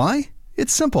pizza. Why?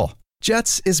 It's simple.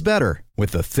 Jets is better.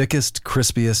 With the thickest,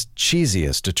 crispiest,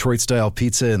 cheesiest Detroit-style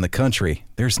pizza in the country,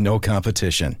 there's no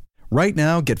competition. Right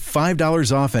now, get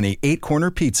 $5 off any 8-corner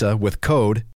pizza with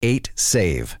code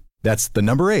 8SAVE. That's the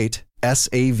number 8,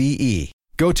 S-A-V-E.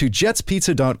 Go to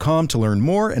jetspizza.com to learn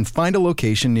more and find a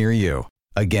location near you.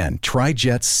 Again, try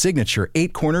Jet's signature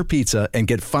 8-corner pizza and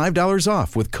get $5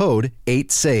 off with code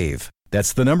 8SAVE.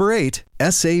 That's the number 8,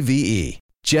 S-A-V-E.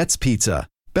 Jet's Pizza.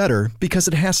 Better because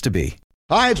it has to be.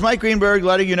 Hi, it's Mike Greenberg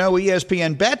letting you know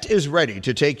ESPN Bet is ready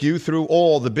to take you through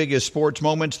all the biggest sports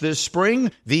moments this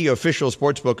spring. The official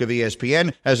sportsbook of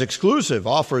ESPN has exclusive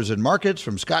offers and markets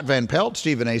from Scott Van Pelt,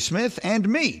 Stephen A. Smith, and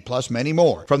me, plus many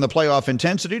more. From the playoff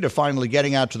intensity to finally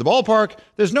getting out to the ballpark,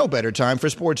 there's no better time for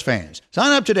sports fans.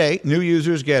 Sign up today. New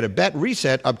users get a bet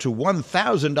reset up to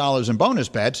 $1,000 in bonus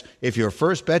bets if your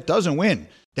first bet doesn't win.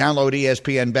 Download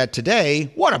ESPN Bet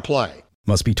today. What a play.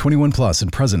 Must be 21 plus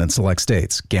and present in select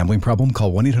states. Gambling problem?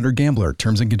 Call 1-800-GAMBLER.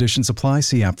 Terms and conditions apply.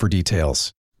 See app for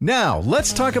details. Now,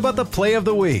 let's talk about the play of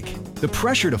the week. The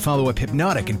pressure to follow up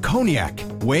Hypnotic and Cognac,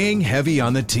 weighing heavy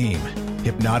on the team.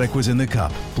 Hypnotic was in the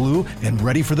cup, blue, and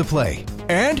ready for the play.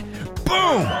 And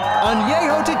boom!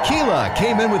 Añejo Tequila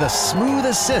came in with a smooth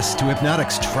assist to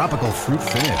Hypnotic's tropical fruit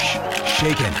finish.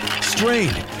 Shaken,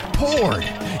 strained, poured.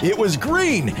 It was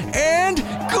green and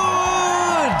good!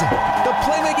 The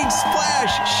playmaking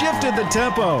splash shifted the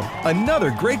tempo.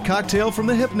 Another great cocktail from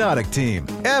the Hypnotic team.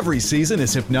 Every season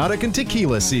is Hypnotic and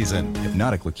Tequila season.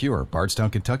 Hypnotic Liqueur, Bardstown,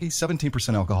 Kentucky,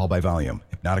 17% alcohol by volume.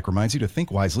 Hypnotic reminds you to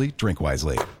think wisely, drink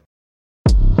wisely.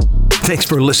 Thanks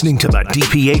for listening to the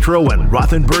DiPietro and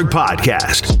Rothenberg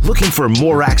podcast. Looking for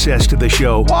more access to the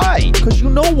show? Why? Because you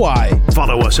know why.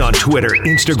 Follow us on Twitter,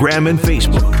 Instagram, and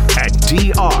Facebook at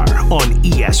DR on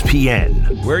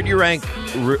ESPN. Where do you rank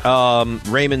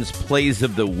Raymond's Plays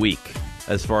of the Week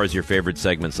as far as your favorite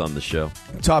segments on the show?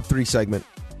 Top 3 segment.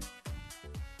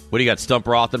 What do you got? Stump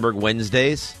Rothenberg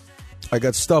Wednesdays? I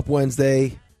got Stump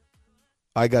Wednesday.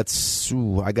 I got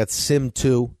Sim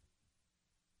 2.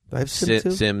 I have Sim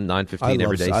too? Sim 9:15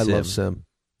 every day. I Sim. love Sim.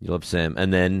 You love Sim,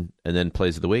 and then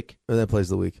plays of the week. And then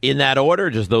plays of the week. In that order,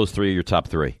 just those three are your top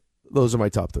three. Those are my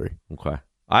top three. Okay,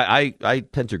 I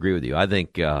tend to agree with you. I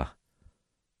think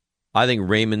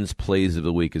Raymond's plays of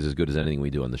the week is as good as anything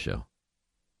we do on the show.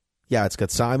 Yeah, it's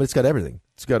got Simon. It's got everything.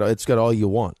 It's got all you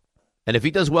want. And if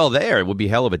he does well there, it would be a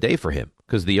hell of a day for him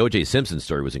because the O.J. Simpson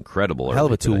story was incredible. Hell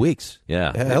of a 2 weeks.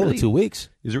 Yeah. Hell of a 2 weeks.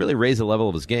 He's really raised the level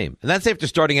of his game. And that's after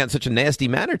starting out in such a nasty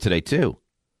manner today, too.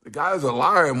 The guy's a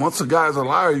liar, and once a guy's a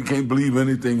liar, you can't believe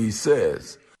anything he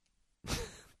says.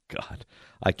 God,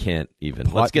 I can't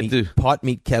even. Let's get to pot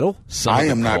meat kettle. I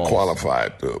am not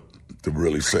qualified to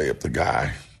really say if the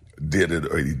guy did it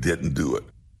or he didn't do it.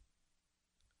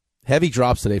 Heavy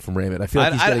drops today from Raymond. I feel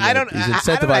like he's incentivized I don't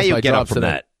know how you by get drops up from today.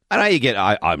 that. I don't know how you get.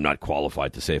 I'm not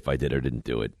qualified to say if I did or didn't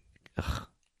do it. Ugh.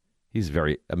 He's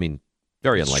very unlikely.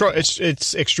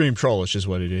 It's extreme trollish is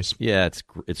what it is. Yeah,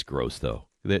 it's gross though.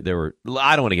 There were.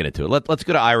 I don't want to get into it. Let's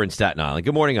go to Ira in Staten Island.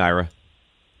 Good morning, Ira.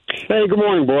 Hey, good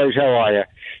morning, boys. How are you?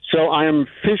 So I am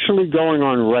officially going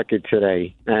on record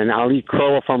today, and I'll eat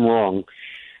crow if I'm wrong.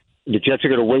 The Jets are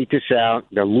going to wait this out.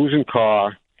 They're losing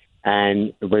Carr,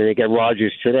 and whether they get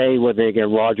Rodgers today, whether they get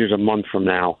Rodgers a month from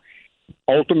now,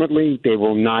 ultimately they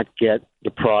will not get the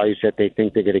prize that they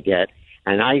think they're going to get.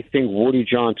 And I think Woody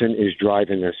Johnson is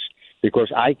driving this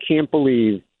because I can't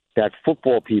believe that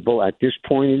football people at this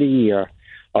point in the year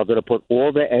are going to put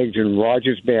all their eggs in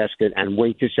Rodgers' basket and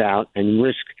wait this out and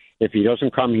risk, if he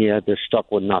doesn't come here, they're stuck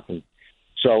with nothing.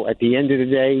 So at the end of the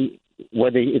day,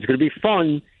 whether it's going to be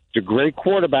fun, it's a great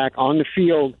quarterback on the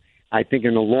field. I think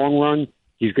in the long run,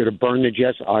 he's going to burn the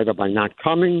Jets either by not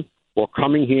coming or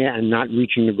coming here and not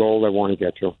reaching the goal they want to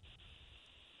get to.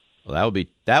 Well,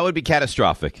 that would be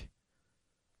catastrophic.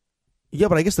 Yeah,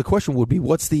 but I guess the question would be,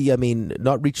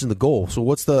 not reaching the goal. So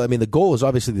the goal is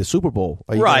obviously the Super Bowl.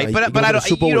 Right, but I don't.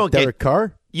 Super Bowl you don't with Derek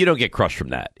Carr? You don't get crushed from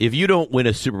that. If you don't win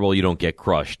a Super Bowl, you don't get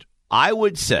crushed. I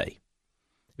would say,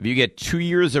 if you get 2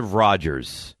 years of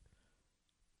Rodgers,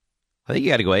 I think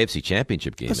you got to go AFC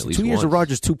Championship game at least 2 years once. of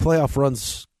Rodgers, 2 playoff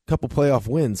runs, couple playoff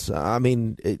wins.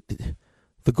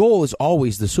 The goal is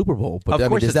always the Super Bowl. But of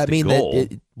course, does that mean goal.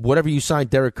 that whatever you sign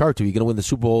Derek Carr to, you're going to win the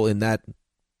Super Bowl in that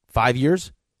 5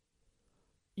 years?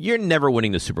 You're never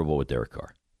winning the Super Bowl with Derek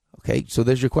Carr. Okay, so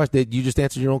there's your question. You just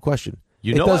answered your own question.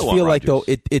 It does feel like, Rodgers.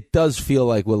 though, it does feel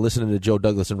like, well, listening to Joe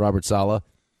Douglas and Robert Saleh,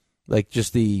 like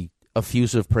just the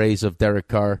effusive praise of Derek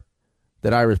Carr,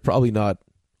 that Ira's probably not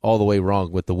all the way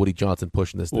wrong with the Woody Johnson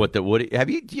pushing this thing. What the Woody?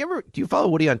 Do you follow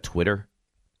Woody on Twitter?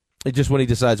 It's just when he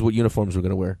decides what uniforms we're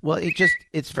going to wear. Well,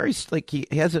 it's very like he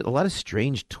has a lot of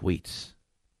strange tweets.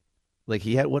 Like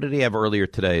what did he have earlier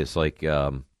today? It's like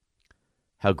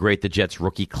how great the Jets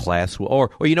rookie class was.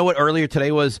 Or you know what earlier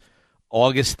today was?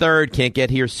 August 3rd, can't get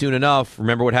here soon enough.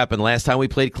 Remember what happened last time we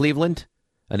played Cleveland?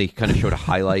 And he kind of showed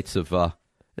highlights of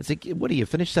it's like, what do you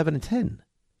finish 7-10?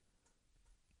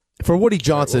 For Woody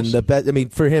Johnson,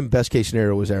 for him, best case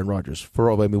scenario was Aaron Rodgers.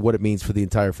 What it means for the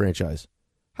entire franchise.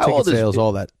 Ticket sales,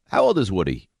 all that. How old is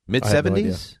Woody?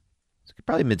 Mid-70s?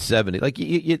 Probably mid-70s. Like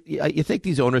you think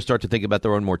these owners start to think about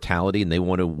their own mortality and they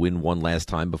want to win one last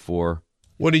time before?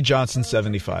 Woody Johnson,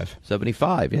 75.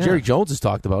 75, yeah. Jerry Jones has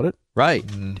talked about it. Right.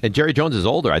 Mm-hmm. And Jerry Jones is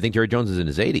older. I think Jerry Jones is in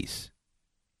his 80s.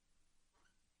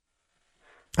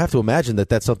 I have to imagine that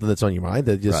that's something that's on your mind,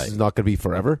 that this is not going to be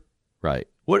forever. Right.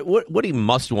 What he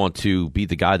must want to be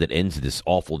the guy that ends this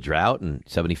awful drought and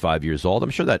 75 years old.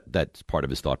 I'm sure that's part of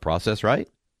his thought process, right?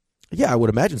 Yeah, I would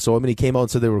imagine so. I mean, he came out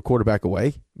and said they were a quarterback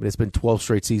away. It's been 12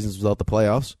 straight seasons without the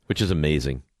playoffs. Which is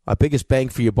amazing. Biggest bang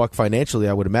for your buck financially,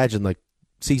 I would imagine, like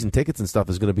season tickets and stuff,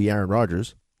 is going to be Aaron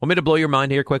Rodgers. Want me to blow your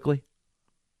mind here quickly?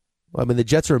 Well, the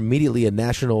Jets are immediately a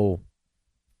national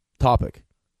topic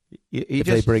if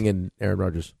they bring in Aaron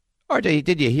Rodgers. RJ,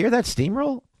 did you hear that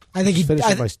steamroll? I think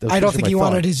I don't think he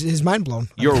wanted his mind blown.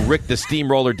 You're Rick the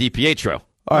Steamroller DiPietro.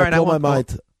 All right, blow my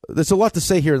mind. There's a lot to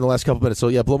say here in the last couple minutes, so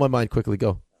yeah, blow my mind quickly.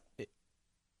 Go.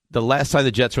 The last time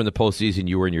the Jets were in the postseason,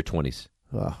 you were in your 20s.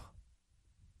 Oh.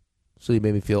 So you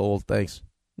made me feel old. Thanks.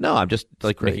 No, I'm just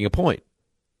making a point.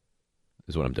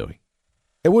 Is what I'm doing.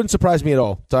 It wouldn't surprise me at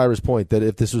all, to Ira's point, that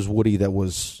if this was Woody that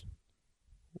was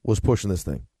pushing this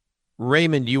thing.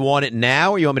 Raymond, do you want it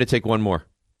now, or you want me to take one more?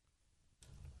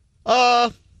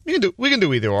 We can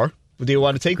do either or. Do you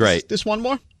want to take this one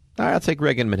more? All right, I'll take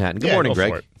Greg in Manhattan. Good morning,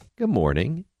 Greg. Good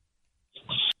morning.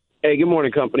 Hey, good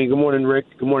morning, company. Good morning, Rick.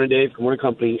 Good morning, Dave. Good morning,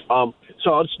 company.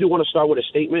 So I just do want to start with a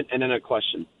statement and then a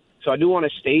question. So I do want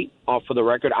to state, for the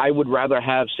record, I would rather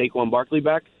have Saquon Barkley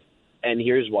back, and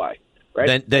here's why.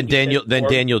 Right? Then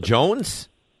Daniel Jones?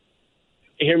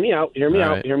 Hear me out. Hear me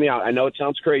out. I know it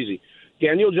sounds crazy.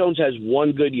 Daniel Jones has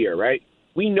one good year, right?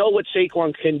 We know what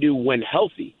Saquon can do when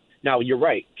healthy. Now, you're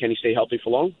right. Can he stay healthy for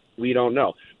long? We don't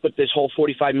know. But this whole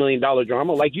 $45 million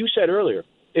drama, like you said earlier,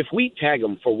 if we tag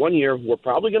him for 1 year, we're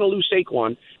probably going to lose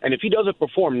Saquon. And if he doesn't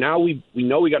perform, now we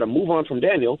know we got to move on from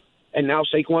Daniel, and now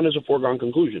Saquon is a foregone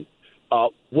conclusion.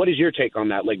 What is your take on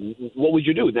that? Like, what would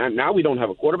you do? Now we don't have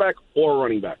a quarterback or a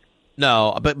running back.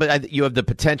 No, but you have the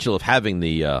potential of having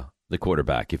the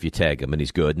quarterback if you tag him and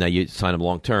he's good. Now you sign him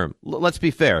long term. Let's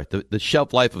be fair. The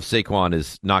shelf life of Saquon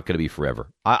is not going to be forever.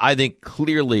 I think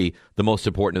clearly the most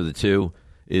important of the two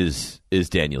is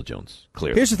Daniel Jones.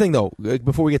 Clearly. Here's the thing, though.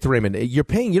 Before we get to Raymond, you're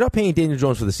not paying Daniel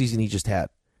Jones for the season he just had.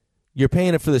 You're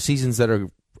paying it for the seasons that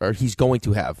are he's going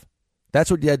to have. That's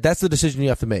the decision you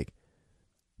have to make.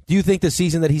 Do you think the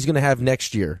season that he's going to have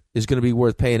next year is going to be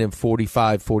worth paying him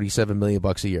 $47 million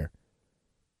a year?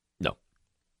 No.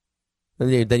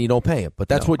 Then you don't pay him. But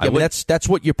that's that's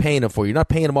what you're paying him for. You're not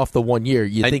paying him off the 1 year.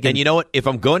 And you know what? If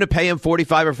I'm going to pay him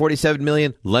 $45 or $47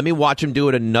 million, let me watch him do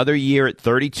it another year at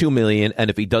 $32 million. And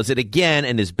if he does it again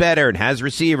and is better and has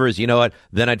receivers, you know what?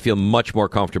 Then I'd feel much more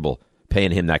comfortable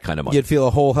paying him that kind of money. You'd feel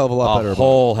a whole hell of a lot better. A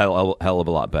whole hell of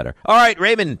a lot better. All right,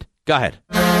 Raymond, go ahead.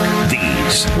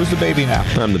 Who's the baby now?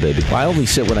 I'm the baby. I only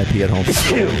sit when I pee at home.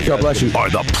 God bless you. Are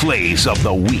the plays of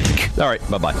the week. All right,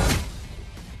 bye-bye.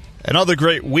 Another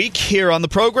great week here on the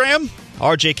program.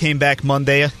 RJ came back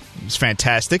Monday. It was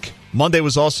fantastic. Monday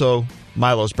was also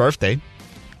Milo's birthday.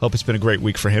 Hope it's been a great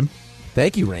week for him.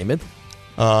 Thank you, Raymond.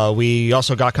 We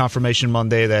also got confirmation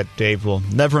Monday that Dave will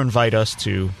never invite us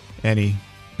to any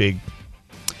big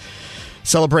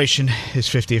celebration, his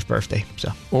 50th birthday.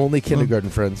 So only kindergarten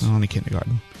friends. Only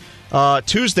kindergarten.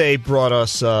 Tuesday brought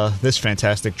us this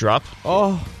fantastic drop.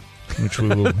 Oh, which we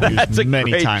will use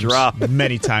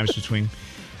many times between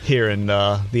here and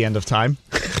the end of time.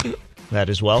 That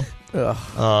as well.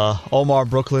 Omar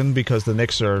Brooklyn, because the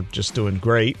Knicks are just doing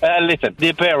great. Listen,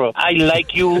 DiPero, I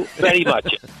like you very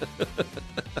much.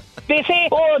 They say,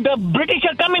 oh, the British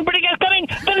are coming,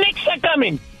 the Knicks are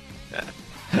coming.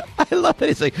 I love that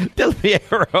he's like, Del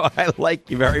Piero, I like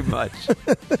you very much.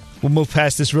 We'll move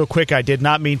past this real quick. I did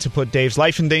not mean to put Dave's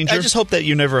life in danger. I just hope that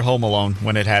you're never home alone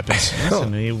when it happens.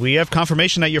 Listen, we have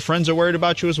confirmation that your friends are worried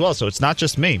about you as well, so it's not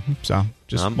just me. So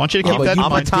just want you to keep that in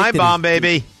mind. I'm a time bomb,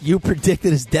 baby. You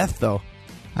predicted his death, though.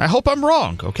 I hope I'm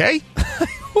wrong, okay?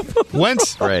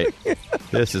 Great.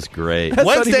 This is great. That's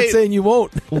not even saying you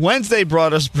won't. Wednesday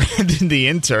brought us Brandon the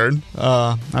intern.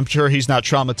 I'm sure he's not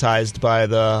traumatized by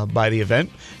the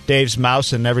event. Dave's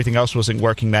mouse and everything else wasn't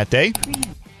working that day.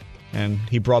 And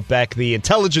he brought back the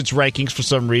intelligence rankings for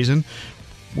some reason.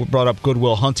 We brought up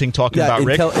Goodwill Hunting talking about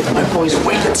Rick. My boy's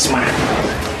wicked smart.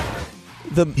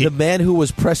 The man who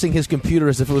was pressing his computer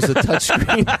as if it was a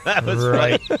touchscreen. That was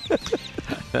right.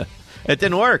 It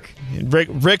didn't work.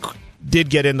 Rick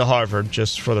did get into Harvard,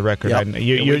 just for the record. Yep.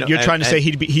 You're trying to say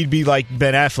he'd be like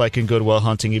Ben Affleck in Goodwill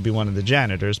Hunting. He'd be one of the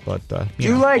janitors, but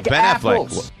you like Ben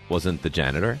apples. Affleck wasn't the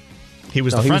janitor. He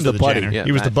was the friend of the janitor. Yeah,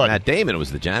 he was the buddy. Matt Damon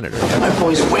was the janitor. My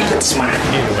boy's wicked smart.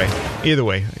 Either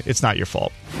way, it's not your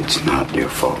fault. It's not your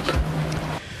fault.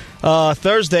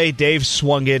 Thursday, Dave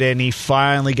swung it, and he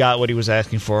finally got what he was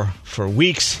asking for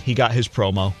weeks. He got his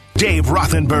promo. Dave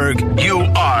Rothenberg, you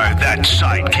are that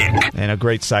sidekick. And a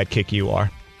great sidekick you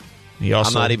are.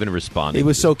 I'm not even responding. He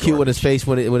was so cute when his face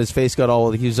got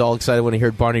all. He was all excited when he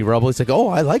heard Barney Rubble. He's like, "Oh,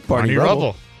 I like Barney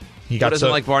Rubble." Who doesn't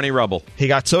like Barney Rubble? He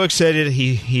got so excited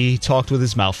he talked with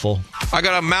his mouth full. I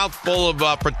got a mouthful of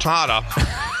frittata.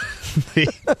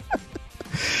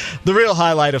 The real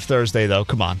highlight of Thursday, though,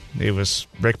 come on, it was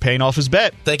Rick paying off his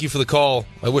bet. Thank you for the call.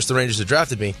 I wish the Rangers had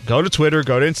drafted me. Go to Twitter,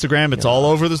 go to Instagram. It's all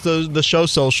over the show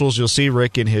socials. You'll see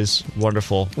Rick in his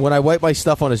wonderful. When I wiped my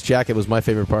stuff on his jacket was my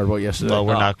favorite part about yesterday. Well,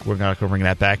 we're not going to bring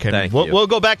that back. And we'll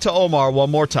go back to Omar one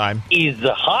more time. He's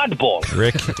a hardball.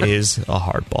 Rick is a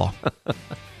hardball.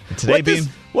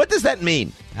 What does that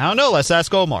mean? I don't know. Let's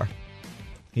ask Omar.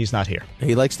 He's not here.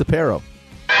 He likes the Pero.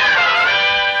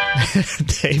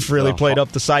 Dave really played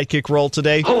up the sidekick role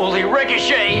today. Holy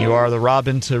ricochet! You are the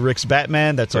Robin to Rick's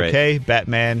Batman. That's okay.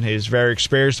 Batman is very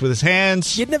experienced with his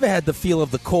hands. You'd never had the feel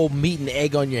of the cold meat and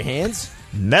egg on your hands?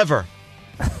 Never.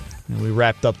 And we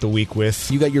wrapped up the week with...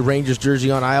 You got your Rangers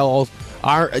jersey on.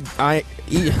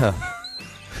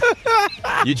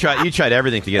 You tried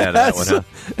everything to get out of that one, huh?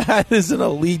 That is an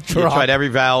elite drop. You tried every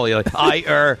vowel. You're like,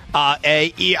 I-er-a-e-r-er-a.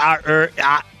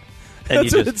 And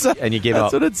you gave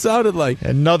up. That's what it sounded like.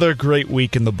 Another great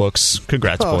week in the books.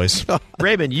 Congrats, boys. God.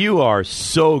 Raymond, you are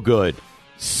so good.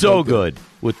 So good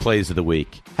with plays of the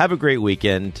week. Have a great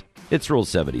weekend. It's Rule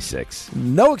 76.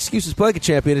 No excuses. Play like a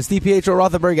champion. It's DiPietro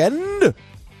Rothenberg and...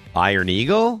 Iron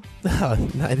Eagle?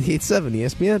 98.7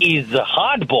 ESPN. He's a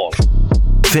hardball.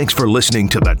 Thanks for listening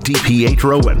to the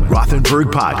DiPietro and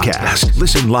Rothenberg podcast.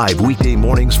 Listen live weekday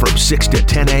mornings from 6 to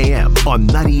 10 a.m. on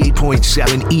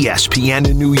 98.7 ESPN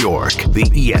in New York, the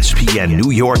ESPN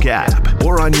New York app,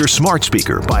 or on your smart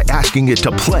speaker by asking it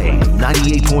to play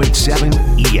 98.7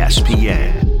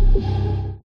 ESPN.